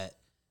said that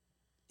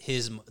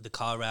the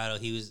Colorado,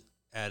 he was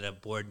at a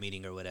board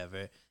meeting or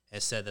whatever,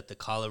 and said that the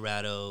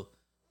Colorado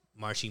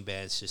marching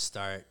bands should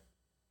start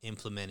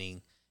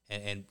implementing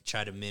and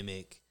try to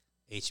mimic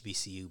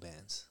HBCU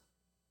bands.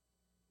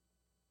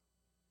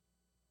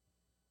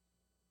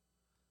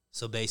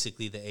 So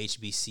basically the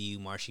HBCU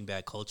marching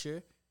band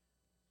culture,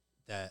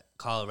 that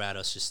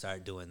Colorado should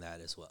start doing that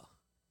as well.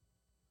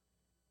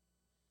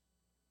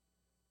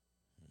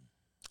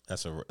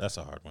 That's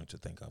a hard one to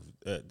think of.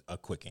 A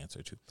quick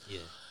answer to. Yeah.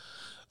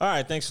 All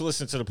right, thanks for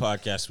listening to the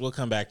podcast. We'll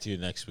come back to you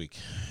next week.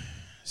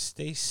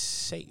 Stay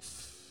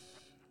safe.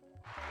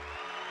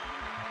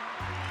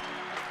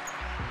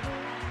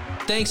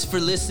 Thanks for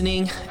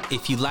listening.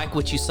 If you like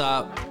what you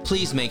saw,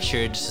 please make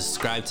sure to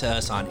subscribe to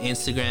us on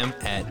Instagram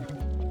at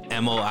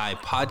MOI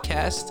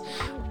Podcast.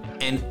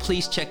 And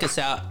please check us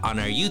out on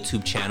our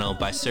YouTube channel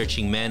by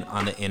searching Men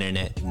on the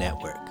Internet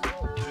Network.